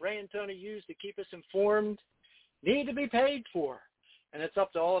communication that Ray and Tony use to keep us informed need to be paid for. And it's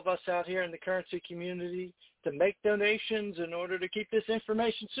up to all of us out here in the currency community to make donations in order to keep this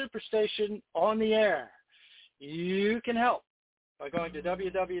information superstation on the air. You can help by going to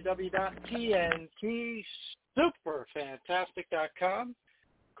www.TNTSuperfantastic.com,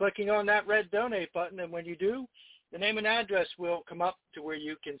 clicking on that red donate button, and when you do, the name and address will come up to where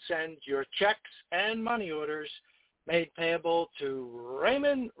you can send your checks and money orders made payable to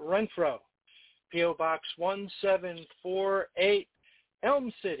Raymond Renfro, P.O. Box 1748,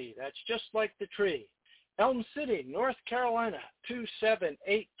 Elm City. That's just like the tree. Elm City, North Carolina,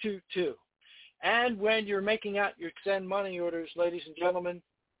 27822. And when you're making out your send money orders, ladies and gentlemen,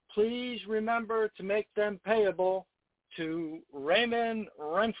 please remember to make them payable to Raymond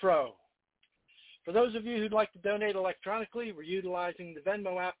Renfro. For those of you who'd like to donate electronically, we're utilizing the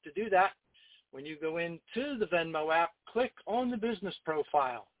Venmo app to do that. When you go into the Venmo app, click on the business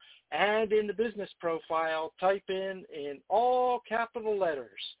profile. And in the business profile, type in all capital letters,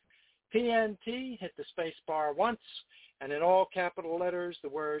 TNT, hit the space bar once, and in all capital letters, the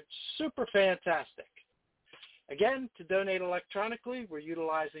word Super Fantastic. Again, to donate electronically, we're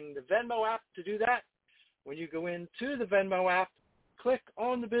utilizing the Venmo app to do that. When you go into the Venmo app, click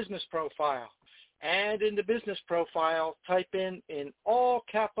on the business profile. And in the business profile, type in all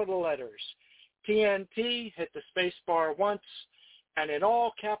capital letters, TNT, hit the space bar once, and in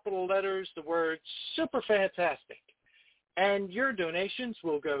all capital letters, the word Super Fantastic. And your donations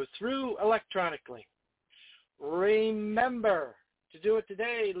will go through electronically. Remember to do it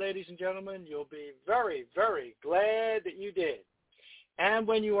today, ladies and gentlemen. You'll be very, very glad that you did. And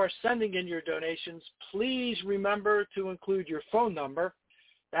when you are sending in your donations, please remember to include your phone number.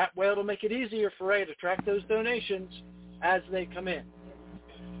 That way it'll make it easier for Ray to track those donations as they come in.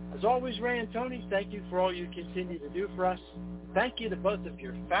 As always, Ray and Tony, thank you for all you continue to do for us. Thank you to both of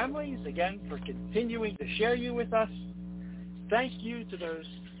your families, again, for continuing to share you with us. Thank you to those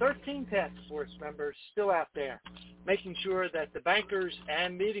 13 task force members still out there, making sure that the bankers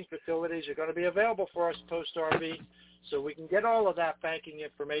and meeting facilities are going to be available for us post-RV so we can get all of that banking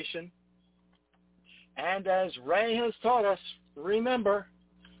information. And as Ray has taught us, remember,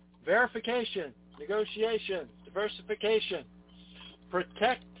 verification, negotiation, diversification,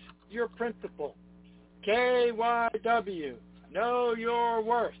 protect your principal, KYW, know your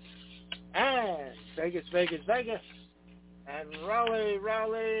worth, and Vegas, Vegas, Vegas, and Raleigh,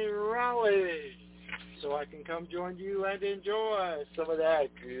 Raleigh, Raleigh, so I can come join you and enjoy some of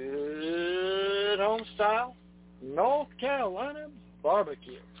that good home-style North Carolina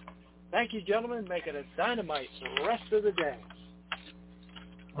barbecue. Thank you, gentlemen. Make it a dynamite rest of the day.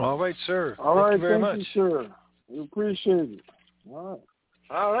 All right, sir. All right, thank you very much. Thank you, sir. We appreciate it. All right.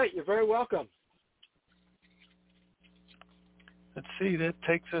 All right, you're very welcome. Let's see, that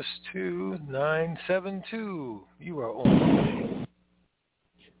takes us to 972. You are on.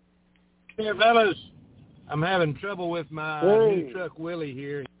 Hey, fellas. I'm having trouble with my new truck, Willie,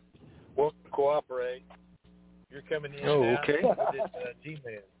 here. Won't cooperate. You're coming in now okay. with this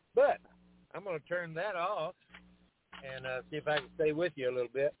G-Man. But I'm going to turn that off and see if I can stay with you a little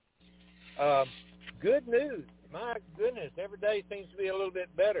bit. Good news. My goodness, every day seems to be a little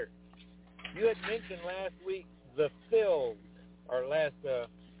bit better. You had mentioned last week the fills, or last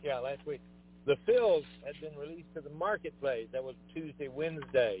week. The fills had been released to the marketplace. That was Tuesday,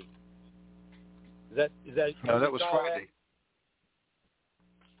 Wednesday. Is that No, that was Friday.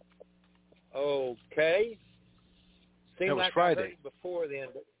 That? Okay. Seemed that was like Friday. I heard it before then,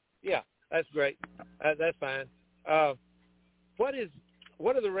 but yeah, that's great. That's fine. What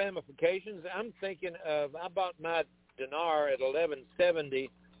are the ramifications? I'm thinking of, I bought my dinar at $11.70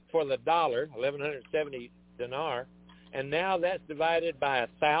 for the dollar, 1,170 dinar, and now that's divided by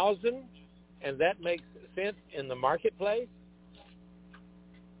 1,000, and that makes sense in the marketplace?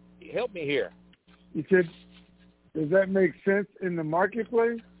 Help me here. You said, does that make sense in the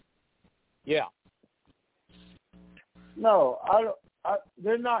marketplace? Yeah. No,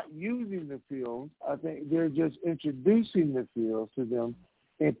 they're not using the fields. I think they're just introducing the fields to them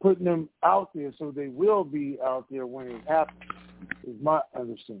and putting them out there so they will be out there when it happens, is my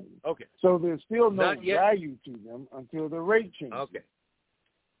understanding. Okay. So there's still no Not yet. value to them until the rate changes. Okay.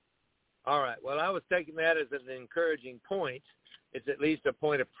 All right. Well, I was taking that as an encouraging point. It's at least a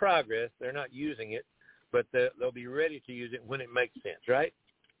point of progress. They're not using it, but they'll be ready to use it when it makes sense, right?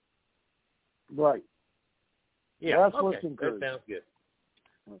 Right. Yeah. That's okay. what's encouraging. That sounds good.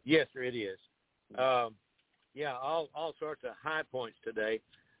 Yes, sir, it is. Yeah, all sorts of high points today.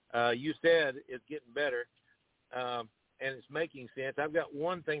 You said it's getting better, and it's making sense. I've got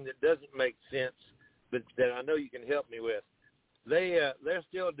one thing that doesn't make sense, but that I know you can help me with. They're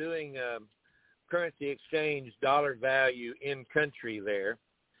still doing currency exchange dollar value in country there,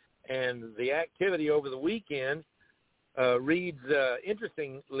 and the activity over the weekend reads,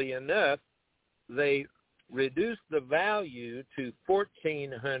 interestingly enough, they reduced the value to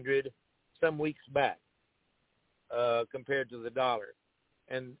 $1,400 some weeks back compared to the dollar.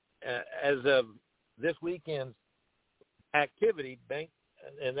 And as of this weekend's activity, bank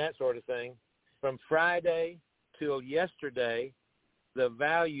and that sort of thing, from Friday till yesterday, the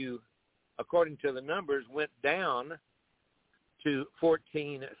value, according to the numbers, went down to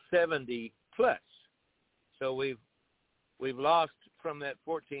 1470 plus. So we've lost from that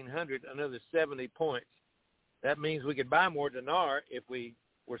 1400 another 70 points. That means we could buy more dinar if we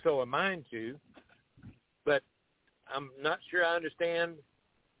were so a mind to, but I'm not sure I understand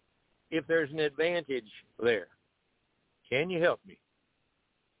if there's an advantage there. Can you help me?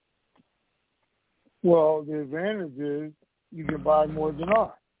 Well, the advantage is you can buy more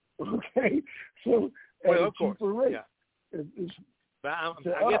dinar. Okay, so at a cheaper rate. Yeah. But I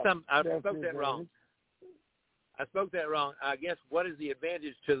spoke that wrong. I spoke that wrong. I guess what is the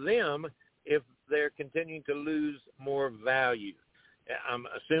advantage to them if they're continuing to lose more value? I'm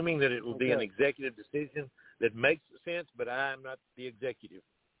assuming that it will be an executive decision that makes sense, but I'm not the executive.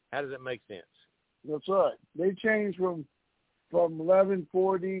 How does it make sense? That's right. They changed from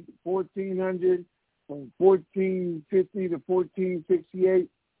 1140 to 1400, from 1450 to 1468,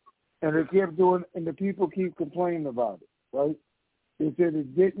 and they kept doing, and the people keep complaining about it, right? They said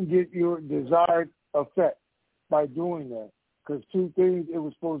it didn't get your desired effect by doing that, because two things: it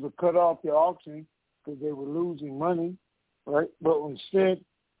was supposed to cut off the auction because they were losing money, right? But instead,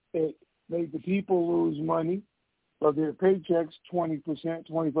 it made the people lose money, so their paychecks 20%,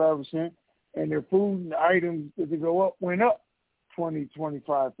 25%, and their food and items that they go up went up 20,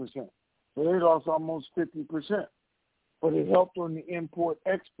 25%. So they lost almost 50%. But it helped on the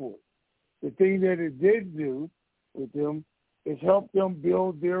import-export. The thing that it did do with them is help them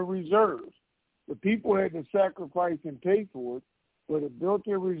build their reserves. The people had to sacrifice and pay for it, but it built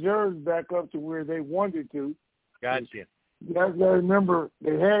their reserves back up to where they wanted to. Gotcha. You guys got to remember,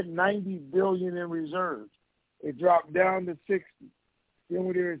 they had $90 billion in reserves. It dropped down to 60. Then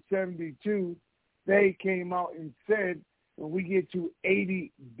when they were at 72, they came out and said, when we get to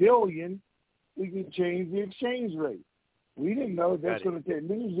 80 billion, we can change the exchange rate. We didn't know that's going to take.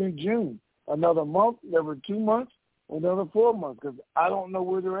 This was in June. Another month, another 2 months, another 4 months, because I don't know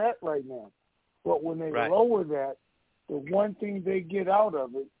where they're at right now. But when they lower that, the one thing they get out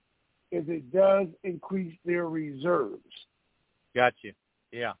of it is it does increase their reserves. Gotcha.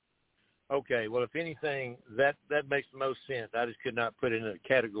 Yeah. Okay. Well, if anything, that makes the most sense. I just could not put it in a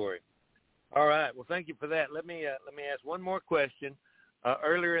category. All right. Well, thank you for that. Let me ask one more question.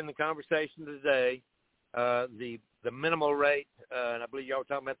 Earlier in the conversation today, the minimal rate, and I believe y'all were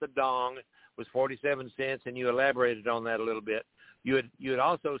talking about the dong, was 47 cents, and you elaborated on that a little bit. You had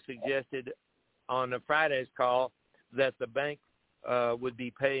also suggested on Friday's call that the bank would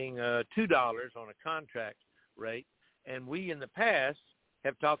be paying $2 on a contract rate, and we in the past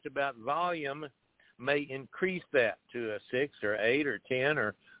have talked about volume may increase that to a 6 or 8 or 10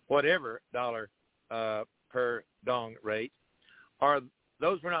 or whatever dollar per dong rate.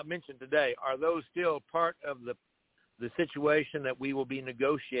 Those were not mentioned today. Are those still part of the situation that we will be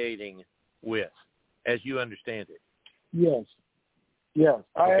negotiating with, as you understand it? Yes. Yes.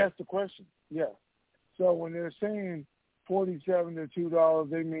 I asked the question. Yes. So when they're saying 47 to $2,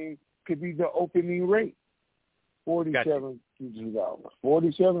 they mean could be the opening rate. 47 to $2.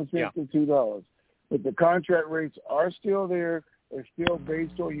 47 cents to $2. But the contract rates are still there. They're still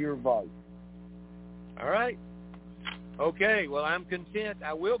based on your volume. All right. Okay. Well, I'm content.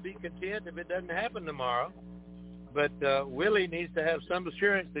 I will be content if it doesn't happen tomorrow. But Willie needs to have some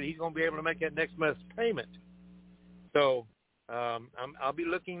assurance that he's going to be able to make that next month's payment. So I'll be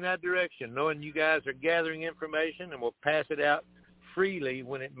looking that direction, knowing you guys are gathering information, and we'll pass it out freely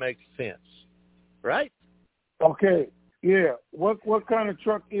when it makes sense. Right? Okay. Yeah. What kind of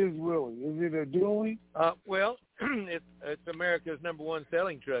truck is Willie? Is it a dually? Well, it's America's number one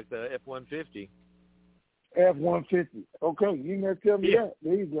selling truck, the F-150. F-150. Okay. You never tell me that.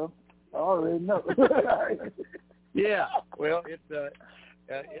 There you go. I already know. Yeah. Well,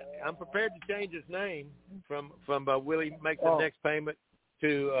 I'm prepared to change his name from Willie makes the next payment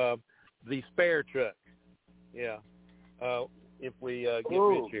to the spare truck. Yeah. If we get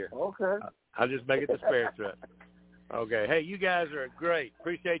rich here. Okay. I'll just make it the spare truck. Okay. Hey, you guys are great.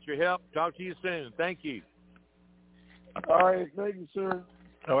 Appreciate your help. Talk to you soon. Thank you. All right. Thank you, sir.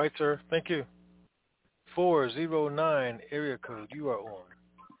 All right, sir. Thank you. 409 area code. You are on.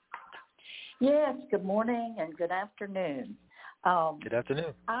 Yes. Good morning and good afternoon. Good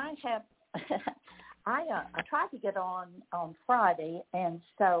afternoon. I have. I tried to get on Friday, and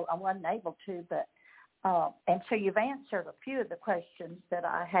so I wasn't able to. But and so you've answered a few of the questions that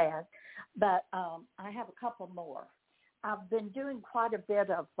I had, but I have a couple more. I've been doing quite a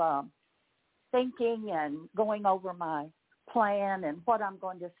bit of thinking and going over my plan and what I'm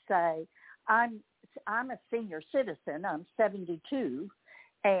going to say. I'm a senior citizen. I'm 72,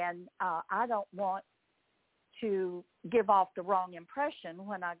 and I don't want to give off the wrong impression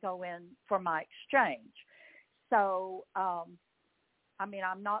when I go in for my exchange. So, I mean,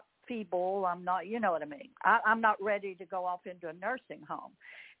 I'm not feeble. I'm not, you know what I mean? I'm not ready to go off into a nursing home.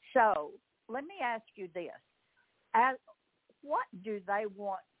 So let me ask you this. What do they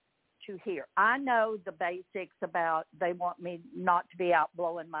want to hear? I know the basics about they want me not to be out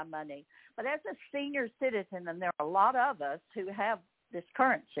blowing my money. But as a senior citizen, and there are a lot of us who have this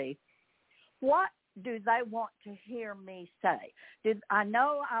currency, what do they want to hear me say? I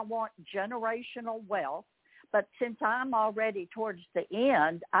know I want generational wealth, but since I'm already towards the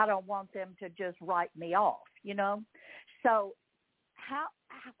end, I don't want them to just write me off, you know? So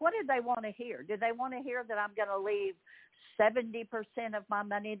what do they want to hear? Do they want to hear that I'm going to leave 70% of my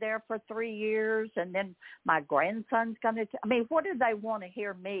money there for 3 years and then my grandson's going to – I mean, what do they want to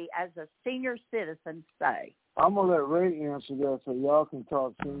hear me as a senior citizen say? I'm going to let Ray answer that so y'all can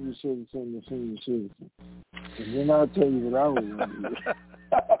talk senior citizen to senior citizen. And then I'll tell you what I would want to hear.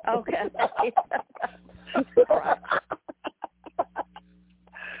 Okay. All right.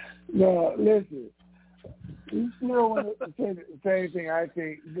 Now, listen. You still want to say the same thing I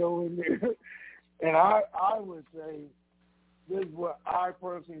think go in there. And I would say this is what I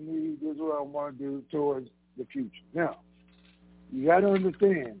personally need. This is what I want to do towards the future. Now, you got to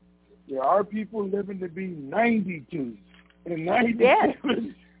understand, there are people living to be 92 and 97. Yes.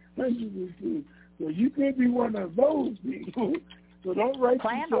 92. So you could be one of those people. So don't write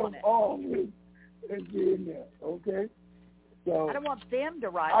yourself off and doing that, okay? So I don't want them to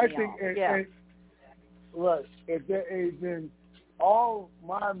write me off. Right. At that age, then all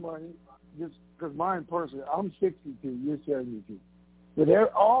my money, just because mine personally, I'm 62, you're 72. But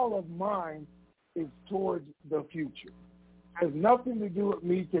all of mine is towards the future. It has nothing to do with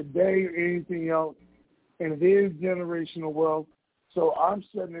me today or anything else, and it is generational wealth. So I'm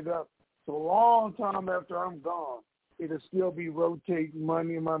setting it up so a long time after I'm gone, it'll still be rotating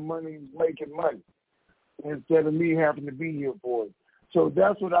money, and my money is making money instead of me having to be here for it. So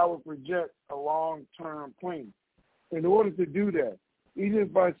that's what I would project a long-term plan. In order to do that, even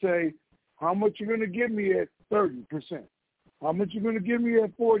if I say, how much you're going to give me at 30%? How much you're going to give me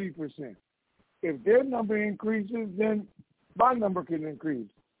at 40%? If their number increases, then my number can increase.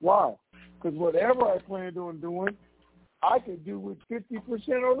 Why? Because whatever I plan on doing, I can do with 50%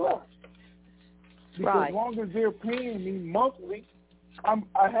 or less. Because as long as they're paying me monthly,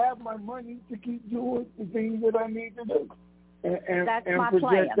 I have my money to keep doing the things that I need to do. And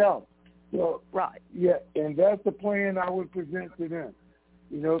project out. So, yeah, and that's the plan I would present to them.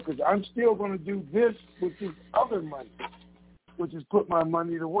 You know, because I'm still going to do this with this other money, which is put my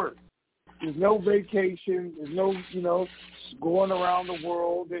money to work. There's no vacation. There's no, going around the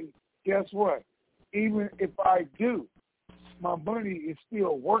world. And guess what? Even if I do, my money is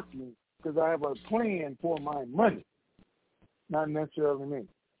still working because I have a plan for my money, not necessarily me.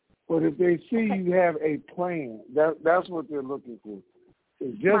 But if they see you have a plan, that's what they're looking for.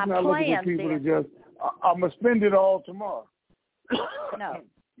 It's just not looking for people to just, I'm going to spend it all tomorrow. No.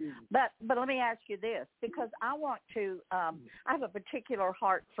 But let me ask you this, because I want to, I have a particular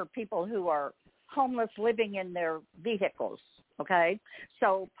heart for people who are homeless living in their vehicles, okay?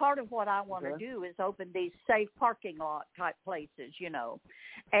 So part of what I want to do is open these safe parking lot type places,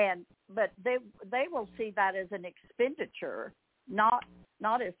 but they will see that as an expenditure, not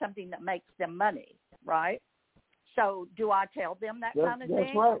as something that makes them money, right? So do I tell them that kind of thing?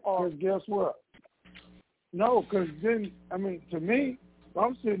 That's right, because guess what? No, because then, to me, if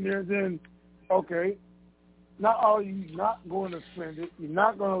I'm sitting there, then, okay, not only are you not going to spend it, you're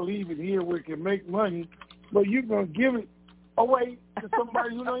not going to leave it here where it can make money, but you're going to give it away to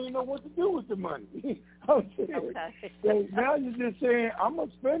somebody who don't even know what to do with the money. So now you're just saying, I'm going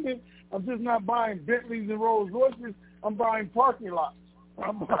to spend it. I'm just not buying Bentleys and Rolls Royces. I'm buying parking lots.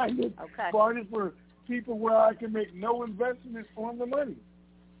 I'm buying it for people where I can make no investment on the money.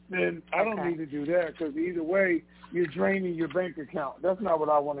 Then I don't need to do that because either way, you're draining your bank account. That's not what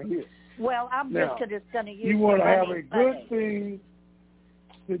I want to hear. Well, I'm just going to use you want to have a good money. thing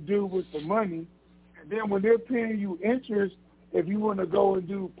to do with the money, and then when they're paying you interest, if you want to go and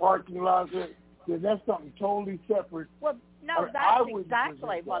do parking lots, then that's something totally separate. Well, no, that's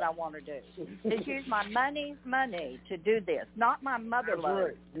exactly what I want to do, is use my money to do this, not my mother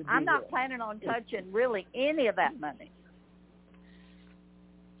load. Right. I'm not planning on touching really any of that money.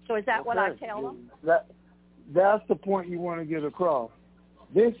 So is that what I tell them? That's the point you want to get across.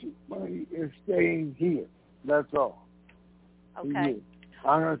 This money is staying here. That's all. Okay.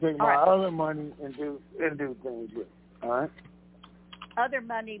 I'm going to take my other money and do things with it. All right? Other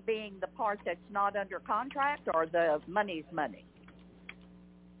money being the part that's not under contract or the money's money?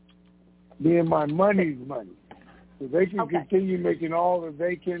 Being my money's money. So they can continue making all that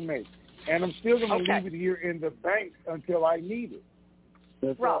they can make. And I'm still going to leave it here in the bank until I need it.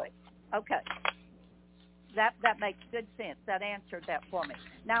 That's right. All. Okay. That makes good sense. That answered that for me.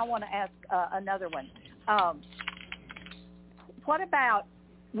 Now I want to ask another one. What about,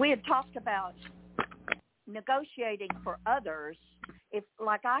 we had talked about negotiating for others. If,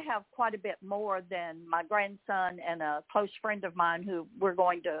 like, I have quite a bit more than my grandson and a close friend of mine who we're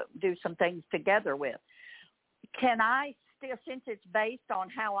going to do some things together with, can I still, since it's based on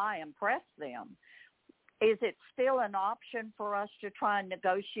how I impress them, is it still an option for us to try and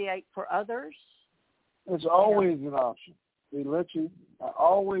negotiate for others? It's always an option. They let you. I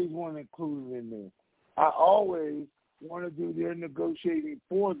always want to include it in there. I always want to do their negotiating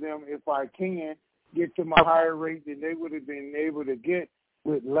for them if I can, get them a higher rate than they would have been able to get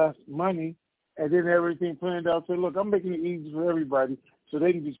with less money, and then everything planned out. So, look, I'm making it easy for everybody so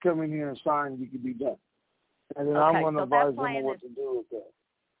they can just come in here and sign and you can be done. And then I'm going to advise them on what to do with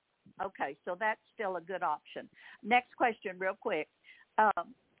that. Okay, so that's still a good option. Next question real quick.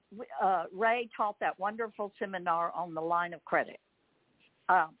 Ray taught that wonderful seminar on the line of credit.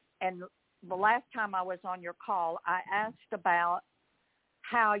 And the last time I was on your call, I asked about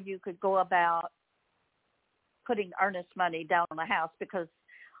how you could go about putting earnest money down on a house, because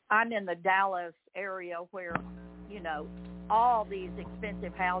I'm in the Dallas area where, you know, all these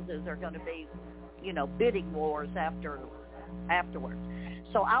expensive houses are going to be, you know, bidding wars afterwards.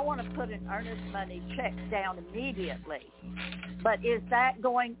 So I want to put an earnest money check down immediately. But is that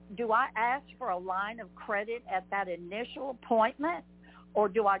do I ask for a line of credit at that initial appointment, or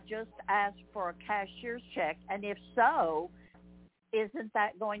do I just ask for a cashier's check? And if so, isn't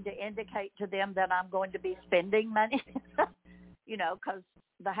that going to indicate to them that I'm going to be spending money? You know, because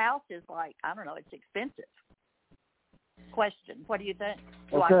the house is like, I don't know, it's expensive. Question, what do you think?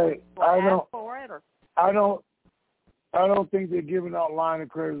 Do I ask for it? Or? I don't think they're giving out line of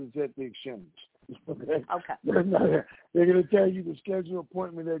credits at the exchange. Okay. They're going to tell you to schedule an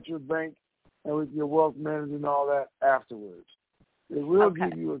appointment at your bank and with your wealth manager and all that afterwards. They will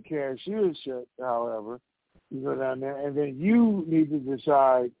give you a cashier's check, however. You go down there, and then you need to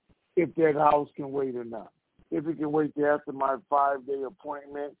decide if that house can wait or not. If it can wait till after my 5-day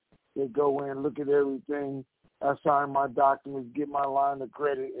appointment, they go in, look at everything, I sign my documents, get my line of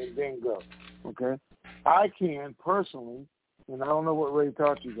credit, and then go. Okay? I can personally, and I don't know what Ray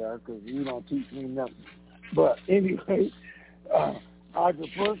taught you guys because you don't teach me nothing. But anyway, I could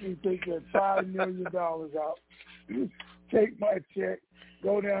personally take that $5 million out, take my check,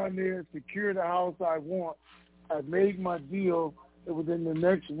 go down there, secure the house I want. I've made my deal that within the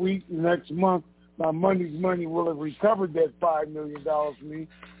next week, next month, my money's money will have recovered that $5 million for me,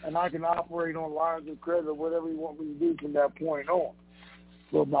 and I can operate on lines of credit or whatever you want me to do from that point on.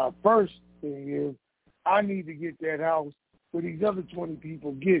 So my first thing is I need to get that house where these other 20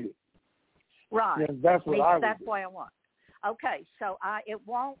 people get it. Right. And that's what That's what I want. Okay, so it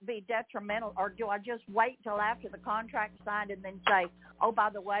won't be detrimental, or do I just wait till after the contract's signed and then say, oh,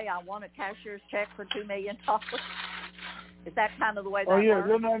 by the way, I want a cashier's check for $2 million? Is that kind of the way that works?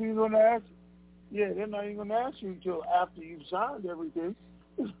 They're not even going to ask. Yeah, they're not even going to ask you until after you've signed everything.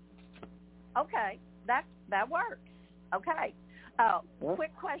 Okay, that works. Okay.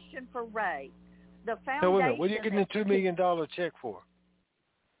 Quick question for Ray. The foundation. So wait a minute. What are you getting a $2 million check for?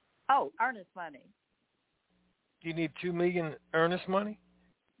 Oh, earnest money. You need $2 million earnest money?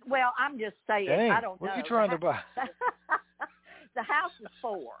 Well, I'm just saying. Dang, I don't know. What are you trying to buy? The house is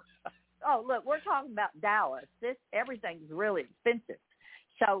 $4 million. Oh, look, we're talking about Dallas. Everything's really expensive.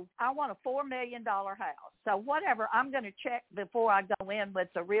 So I want a $4 million house. So whatever, I'm going to check before I go in with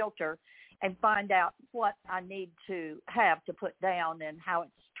the realtor and find out what I need to have to put down and how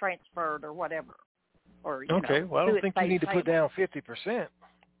it's transferred or whatever. or okay. Well, I don't think you need to put payable. down 50%.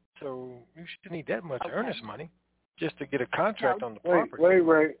 So you shouldn't need that much earnest money just to get a contract on the property. Wait,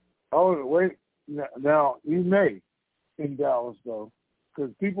 Ray. Oh, wait. Now, you may in Dallas, though,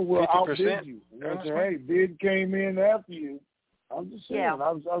 because people will outbid you. And they'll say, hey, bid came in after you. I'm just saying. Yeah.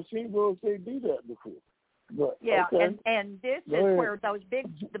 I've seen real estate do that before. But, yeah, okay. and this is where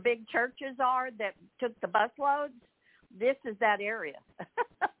the big churches are that took the busloads. This is that area.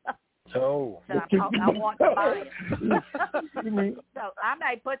 Oh. So I want to buy it. So I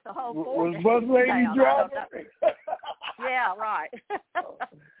may put the whole Was bus lady driving? Yeah, right.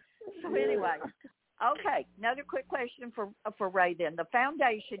 So anyway, okay. Another quick question for Ray then. The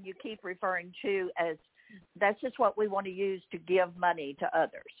foundation you keep referring to as that's just what we want to use to give money to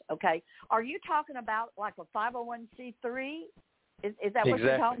others, okay? Are you talking about like a 501c3? Is that what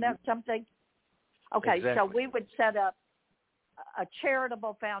you're talking about, something? Okay, exactly. So we would set up a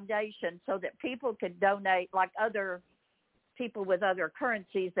charitable foundation so that people could donate, like other people with other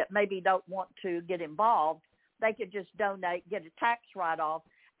currencies that maybe don't want to get involved. They could just donate, get a tax write-off,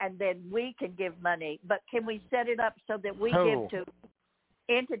 and then we can give money. But can we set it up so that we give to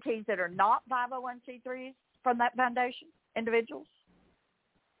entities that are not 501c3s from that foundation, individuals?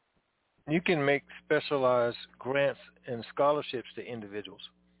 You can make specialized grants and scholarships to individuals.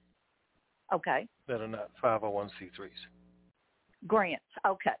 Okay. That are not 501c3s. Grants.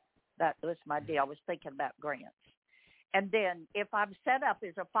 Okay. That was my deal. I was thinking about grants. And then if I'm set up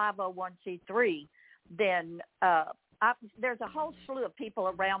as a 501c3, then there's a whole slew of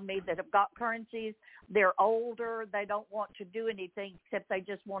people around me that have got currencies. They're older. They don't want to do anything except they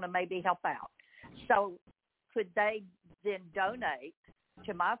just want to maybe help out. So could they then donate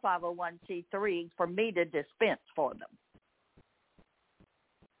to my 501c3 for me to dispense for them?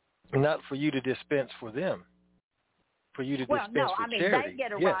 Not for you to dispense for them. For you to dispense for charity. Well, no, I mean, they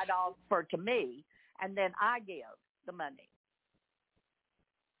get a write-off to me, and then I give the money.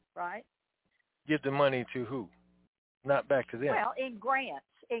 Right? Give the money to who? Not back to them. Well, in grants.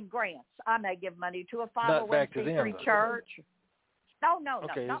 I may give money to a 501c3 not back to them, church. No,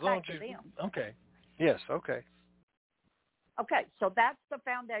 okay, not back to them. Okay. Yes, okay. Okay, so that's the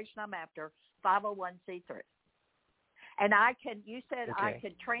foundation I'm after, 501c3. And you said I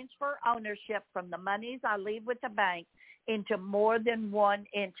could transfer ownership from the monies I leave with the bank into more than one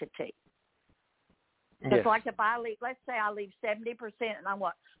entity. Because like if I leave, let's say I leave 70% and I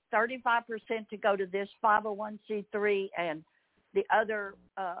want 35% to go to this 501c3 and the other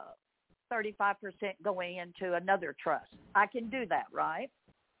 35% going into another trust. I can do that, right?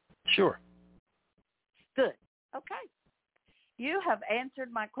 Sure. Good. Okay. You have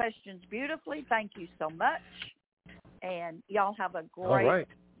answered my questions beautifully. Thank you so much. And y'all have a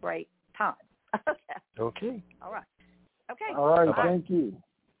great time. Okay. All right. Okay. All right. Thank you.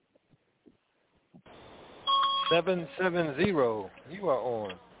 770, you are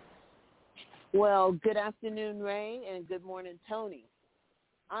on. Well, good afternoon, Ray, and good morning, Tony.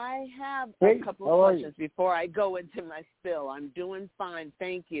 I have a couple of questions before I go into my spill. I'm doing fine,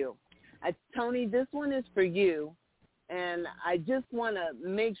 thank you. Tony, this one is for you, and I just want to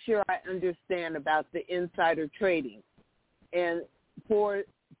make sure I understand about the insider trading. And for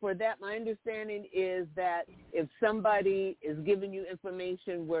that, my understanding is that if somebody is giving you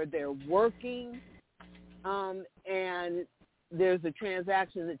information where they're working and there's a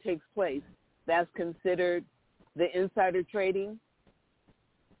transaction that takes place, that's considered the insider trading?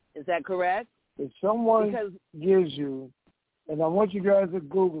 Is that correct? If someone gives you, and I want you guys to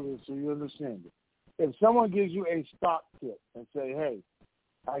Google it so you understand it. If someone gives you a stock tip and say, hey,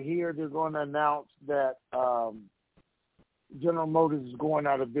 I hear they're going to announce that General Motors is going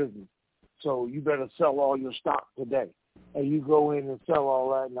out of business, so you better sell all your stock today. And you go in and sell all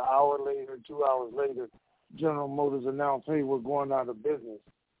that, and an hour later, 2 hours later, General Motors announced, hey, we're going out of business.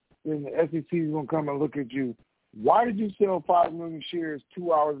 Then the SEC is going to come and look at you. Why did you sell 5 million shares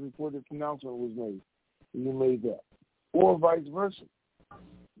 2 hours before this announcement was made? And you made that. Or vice versa.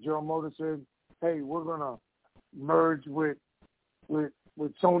 General Motors said, hey, we're going to merge with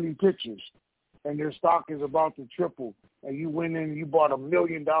Sony Pictures, and their stock is about to triple. And you went in and you bought $1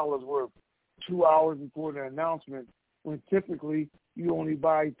 million worth 2 hours before the announcement, when typically you only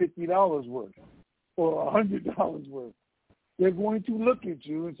buy $50 worth or $100 worth. They're going to look at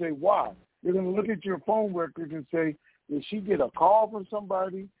you and say, why? They're going to look at your phone records and say, did she get a call from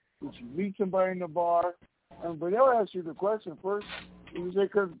somebody? Did she meet somebody in the bar? But they'll ask you the question first. And you say,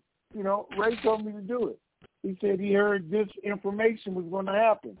 because, Ray told me to do it. He said he heard this information was going to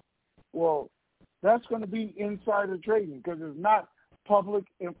happen. Well, that's going to be insider trading because it's not public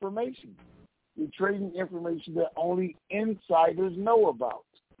information. You're trading information that only insiders know about.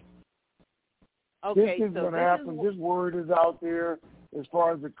 Okay, this is going to happen. This word is out there as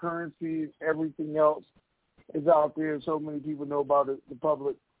far as the currency and everything else is out there. So many people know about it. The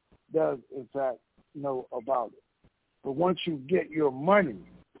public does, in fact, know about it. But once you get your money,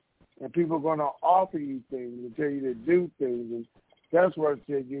 and people are going to offer you things and tell you to do things, and that's what I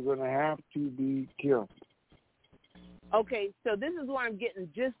said, you're going to have to be careful. Okay, so this is where I'm getting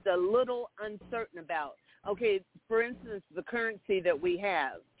just a little uncertain about. Okay, for instance, the currency that we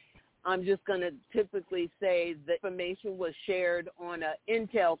have, I'm just going to typically say the information was shared on an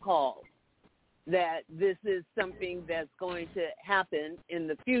intel call, that this is something that's going to happen in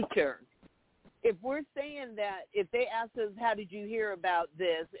the future. If we're saying that, if they asked us, how did you hear about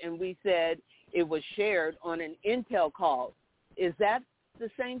this, and we said it was shared on an intel call, is that the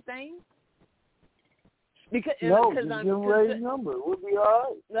same thing? Because, no, just give Ray's number. We'll be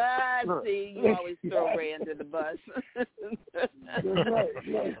all right. See, you always throw Ray under the bus.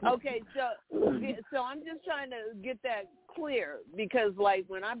 Okay, so I'm just trying to get that clear, because, like,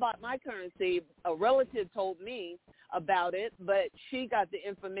 when I bought my currency, a relative told me about it, but she got the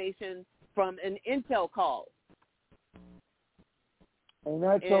information from an intel call. And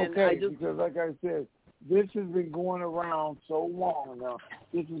that's okay, because like I said, this has been going around so long now.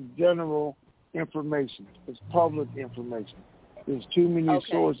 This is general information. It's public information. There's too many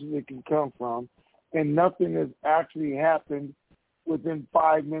sources it can come from, and nothing has actually happened within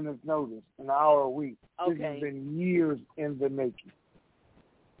 5 minutes notice, an hour a week. This has been years in the making.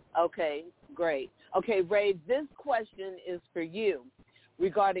 Okay, great. Okay, Ray, this question is for you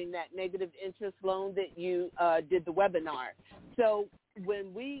regarding that negative interest loan that you did the webinar. So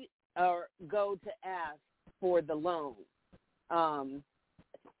when we go to ask for the loan,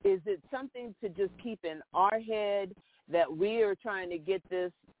 is it something to just keep in our head that we are trying to get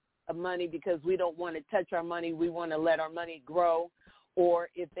this money because we don't want to touch our money, we want to let our money grow? Or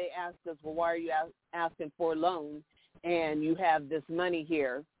if they ask us, well, why are you asking for a loan and you have this money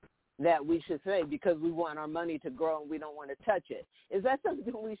here, that we should say because we want our money to grow and we don't want to touch it? Is that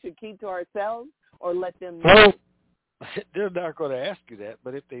something we should keep to ourselves or let them know? Well, they're not going to ask you that,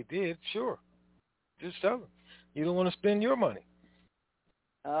 but if they did, sure. Just tell them. You don't want to spend your money.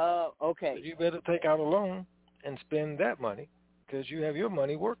 Oh, okay. So you better take out a loan and spend that money because you have your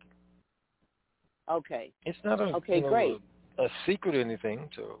money working. Okay. It's not great. A secret or anything,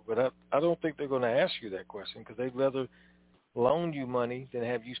 but I don't think they're going to ask you that question because they'd rather loan you money than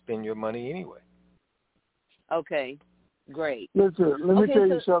have you spend your money anyway. Okay, great. Listen, let me tell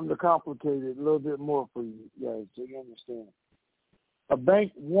you something to complicate it a little bit more for you guys so you understand. A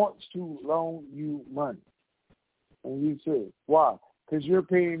bank wants to loan you money. And you said, why? Because you're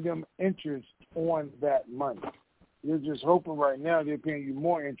paying them interest on that money. You're just hoping right now they're paying you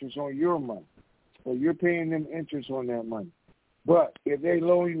more interest on your money. So you're paying them interest on that money. But if they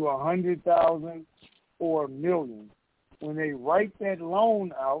loan you $100,000 or $1 million, when they write that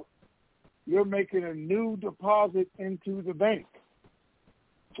loan out, you're making a new deposit into the bank,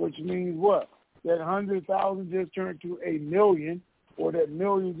 which means what? That $100,000 just turned to $1 million, or that $1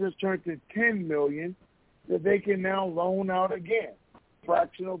 million just turned to $10 million, that they can now loan out again.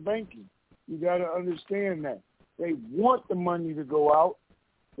 Fractional banking. You got to understand that. They want the money to go out.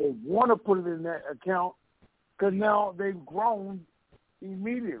 They want to put it in that account because now they've grown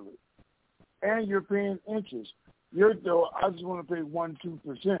immediately. And you're paying interest. I just want to pay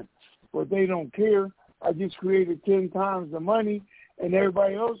 1-2%. But they don't care. I just created 10 times the money, and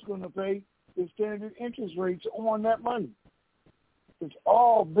everybody else is going to pay the standard interest rates on that money. It's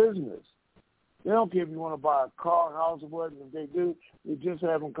all business. They don't care if you want to buy a car, house, or what. If they do, they're just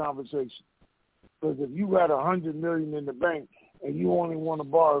having conversation. Because if you got $100 million in the bank and you only want to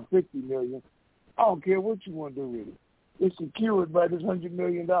borrow $50 million, I don't care what you want to do with it. It's secured by this $100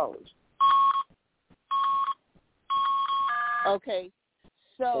 million. Okay.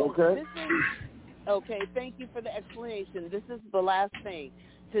 So this is thank you for the explanation. This is the last thing.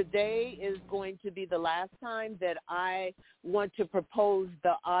 Today is going to be the last time that I want to propose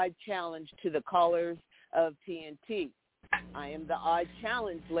the odd challenge to the callers of TNT. I am the odd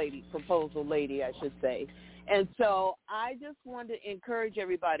challenge proposal lady, I should say. And so I just want to encourage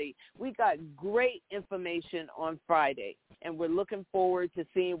everybody. We got great information on Friday, and we're looking forward to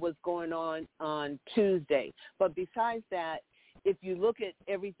seeing what's going on Tuesday. But besides that, if you look at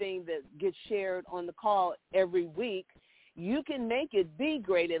everything that gets shared on the call every week, you can make it be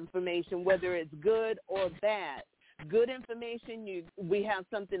great information, whether it's good or bad. Good information, we have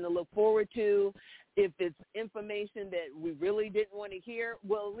something to look forward to. If it's information that we really didn't want to hear,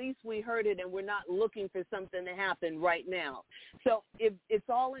 well, at least we heard it and we're not looking for something to happen right now. So if it's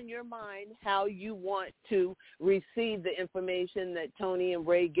all in your mind how you want to receive the information that Tony and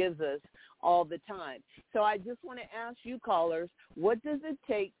Ray gives us all the time. So I just want to ask you callers, what does it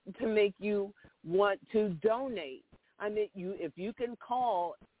take to make you want to donate? I mean, if you can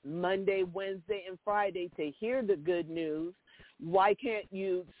call Monday, Wednesday, and Friday to hear the good news, why can't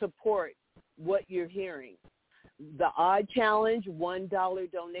you support what you're hearing? The odd challenge, $1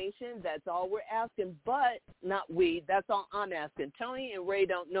 donation, that's all we're asking, but not we, that's all I'm asking. Tony and Ray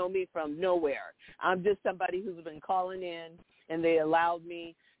don't know me from nowhere. I'm just somebody who's been calling in, and they allowed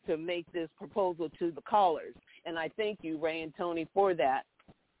me to make this proposal to the callers. And I thank you, Ray and Tony, for that.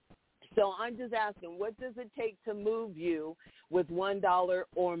 So I'm just asking, what does it take to move you with $1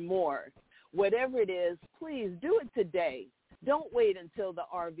 or more? Whatever it is, please do it today. Don't wait until the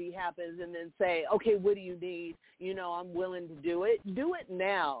RV happens and then say, okay, what do you need? You know, I'm willing to do it. Do it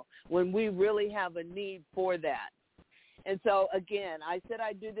now when we really have a need for that. And so, again, I said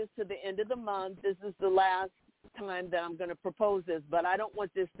I'd do this to the end of the month. This is the last time that I'm going to propose this, but I don't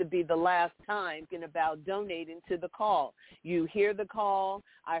want this to be the last time about donating to the call. You hear the call.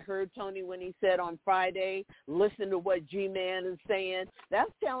 I heard Tony when he said on Friday, listen to what G-Man is saying.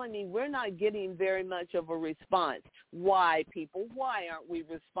 That's telling me we're not getting very much of a response. Why, people? Why aren't we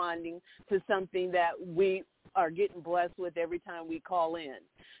responding to something that we are getting blessed with every time we call in?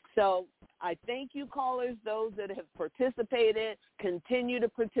 So I thank you, callers, those that have participated, continue to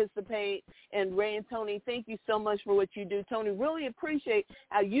participate. And Ray and Tony, thank you so much for what you do. Tony, really appreciate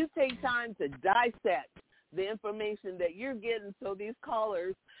how you take time to dissect the information that you're getting so these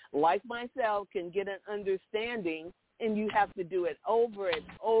callers, like myself, can get an understanding, and you have to do it over and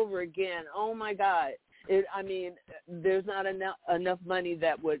over again. Oh, my God. There's not enough money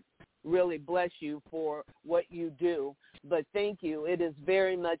that would really bless you for what you do. But thank you. It is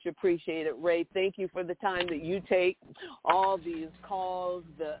very much appreciated. Ray, thank you for the time that you take, all these calls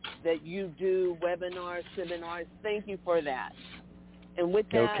that you do, webinars, seminars. Thank you for that. And with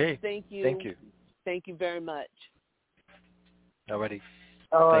that, thank you. Thank you. Thank you very much. All righty.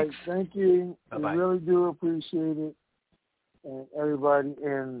 All right. Thank you. Bye-bye. We really do appreciate it, and everybody.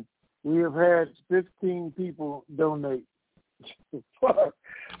 And we have had 15 people donate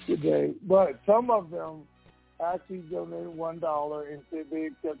today, but some of them actually donated $1 and said they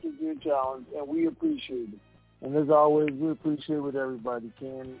accepted your challenge, and we appreciate it. And as always, we appreciate what everybody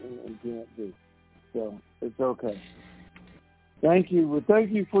can and can't do. So it's okay. Thank you. Well,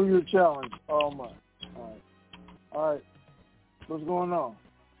 thank you for your challenge. Oh, my. All right. What's going on?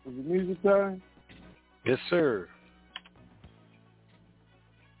 Is it music time? Yes, sir.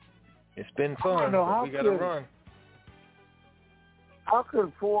 It's been fun, but we got to run. How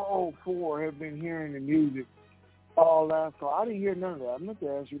could 404 have been hearing the music all last call? I didn't hear none of that. I meant to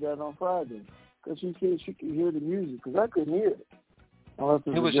ask you that on Friday because she said she could hear the music because I couldn't hear it. Unless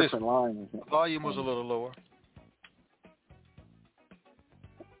it was a different line or something. Volume was a little lower.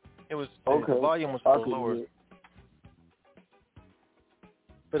 The volume was a little lower.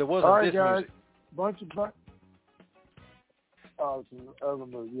 But it wasn't all right, this guys. music. Bunch of some other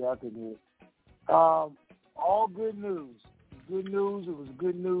music. Yeah, I couldn't hear it. All good news. Good news. It was a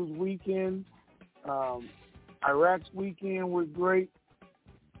good news weekend. Iraq's weekend was great.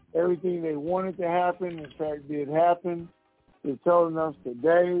 Everything they wanted to happen, in fact, did happen. They're telling us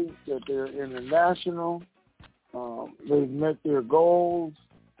today that they're international. They've met their goals,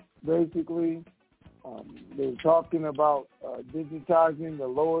 basically. They're talking about digitizing the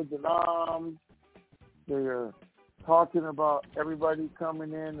Lords in Arms. They're talking about everybody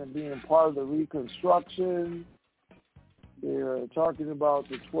coming in and being part of the reconstruction. They're talking about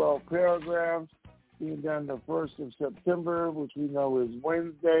the 12 paragraphs being done the 1st of September, which we know is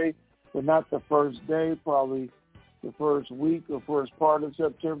Wednesday, but not the first day, probably the first week or first part of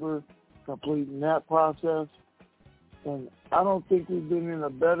September, completing that process. And I don't think we've been in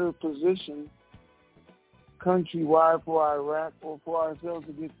a better position countrywide for Iraq or for ourselves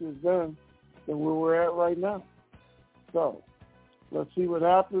to get this done than where we're at right now. So let's see what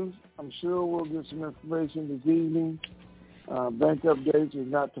happens. I'm sure we'll get some information this evening. Bank updates is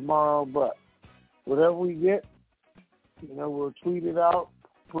not tomorrow, but whatever we get, we'll tweet it out,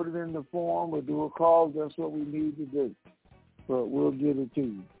 put it in the form, or do a call. That's what we need to do. But we'll get it to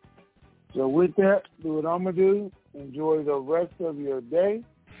you. So with that, do what I'm going to do. Enjoy the rest of your day.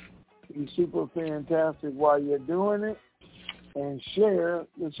 Be super fantastic while you're doing it. And share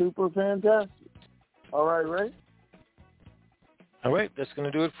the super fantastic. All right, Ray? All right, that's going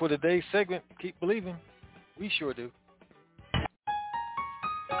to do it for today's segment. Keep believing. We sure do.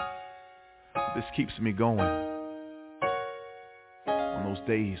 This keeps me going on those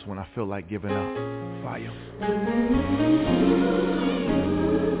days when I feel like giving up. Fire.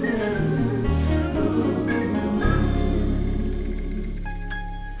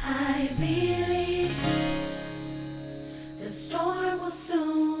 I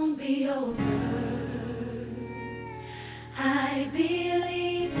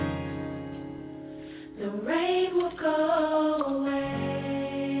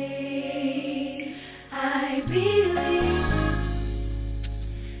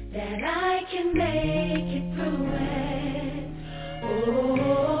that I can make it through it.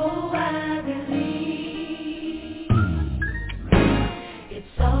 Oh, I believe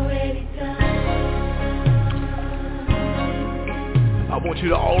it's already done. I want you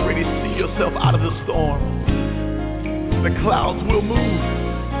to already see yourself out of the storm. The clouds will move.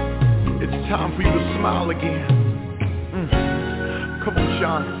 It's time for you to smile again. Come on,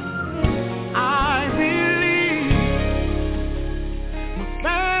 Sean. I believe my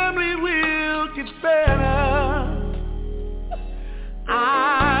family will get better.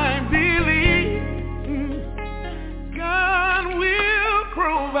 I believe God will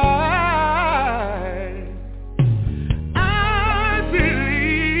provide. I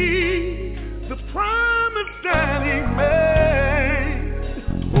believe the promise that He made.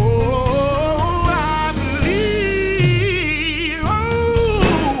 Oh, I believe.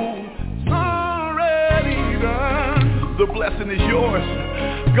 Oh, it's already done. The blessing is yours.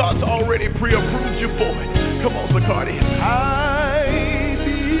 God's already pre-approved you for it. Come on, Zacardi. I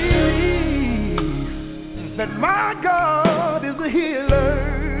believe that my God is a healer.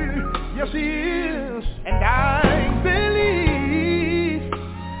 Yes, He is. And I believe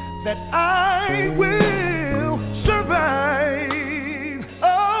that I will survive.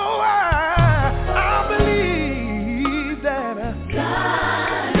 Oh, I believe that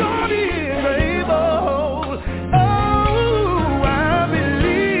God is able. Oh, I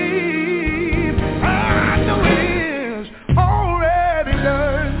believe. I know it is already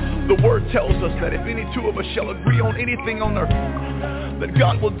done. The word tells us that if any two of us shall agree on anything on earth, that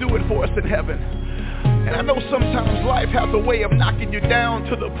God will do it for us in heaven. And I know sometimes life has a way of knocking you down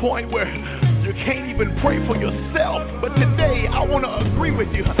to the point where you can't even pray for yourself. But today I want to agree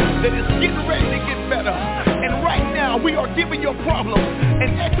with you that it's getting ready to get better. And right now we are giving your problem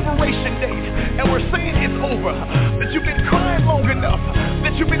an expiration date. And we're saying it's over. That you've been crying long enough.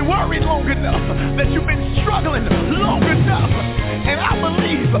 That you've been worried long enough. That you've been struggling long enough. And I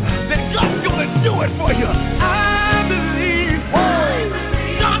believe that God's going to do it for you. I believe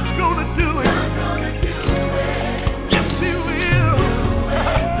God's going to do it. Yes, He will.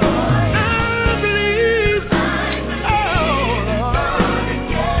 I believe it's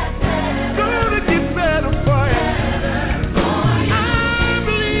going to get better for you. I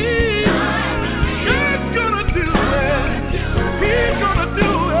believe God's going to do it. He's going to do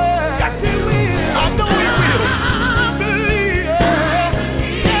it. Yes, He will. I know He will. I believe it.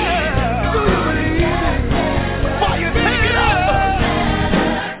 Yeah. Do you believe it? Fire, take it up.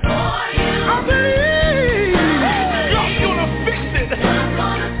 I believe God's going to fix it.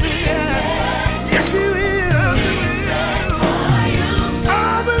 Yes, He will.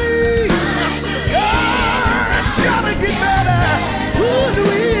 I believe God's going to get better. Who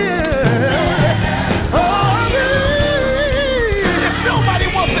will? Oh, I believe if nobody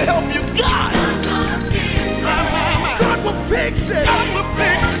wants to help you, God will fix it. God will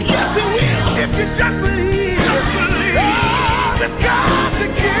fix it. Yes, He will. If you just believe. That God to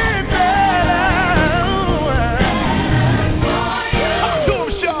get better.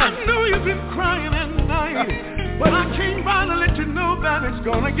 I know you've been crying at night, but I came by to let you know that it's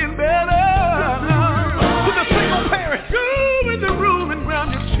gonna get better. To the single parents, go in the room and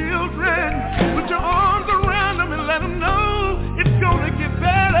grab your children, put your arms around them and let them know it's gonna get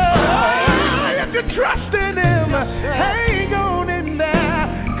better. If you trust in Him, hang on in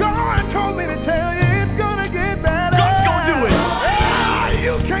there. God told me to tell you it's gonna get better. God's gonna do it.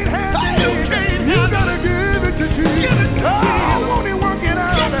 You can't handle it. You gotta give it to Jesus. Oh, won't He work it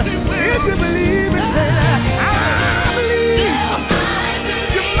out? Yes, He will. If you believe it, say that. I believe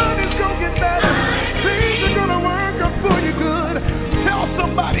your money's gonna get better. Things are gonna work out for you good. Tell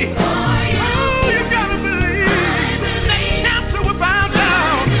somebody. Oh, you gotta believe that cancer will bow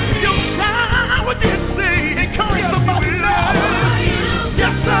down. Your child will get saved. Encourage somebody now.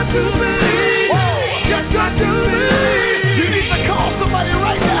 Yes, I do believe. Yes, I do believe. You need to call somebody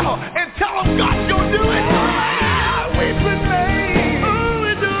right now and tell them God's gonna do it. We've been made. Oh, we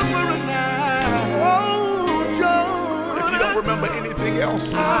do it for a night. Oh, John. If you don't remember anything else,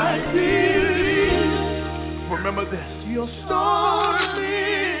 I believe. Remember this. Your storm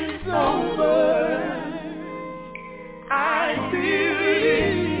is over. I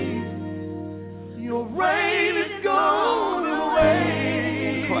believe. Your rain is gone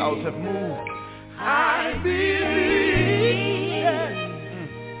away. Clouds have moved. I believe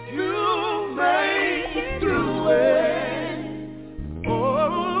you'll make it through it.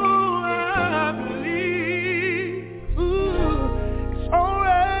 Oh, I believe it's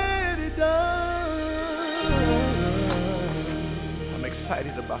already done. I'm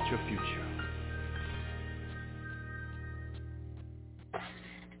excited about your future.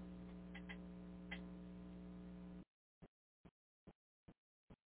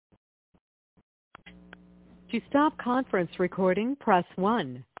 To stop conference recording, press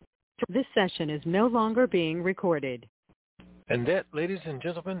 1. This session is no longer being recorded. And that, ladies and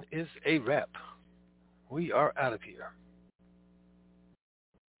gentlemen, is a wrap. We are out of here.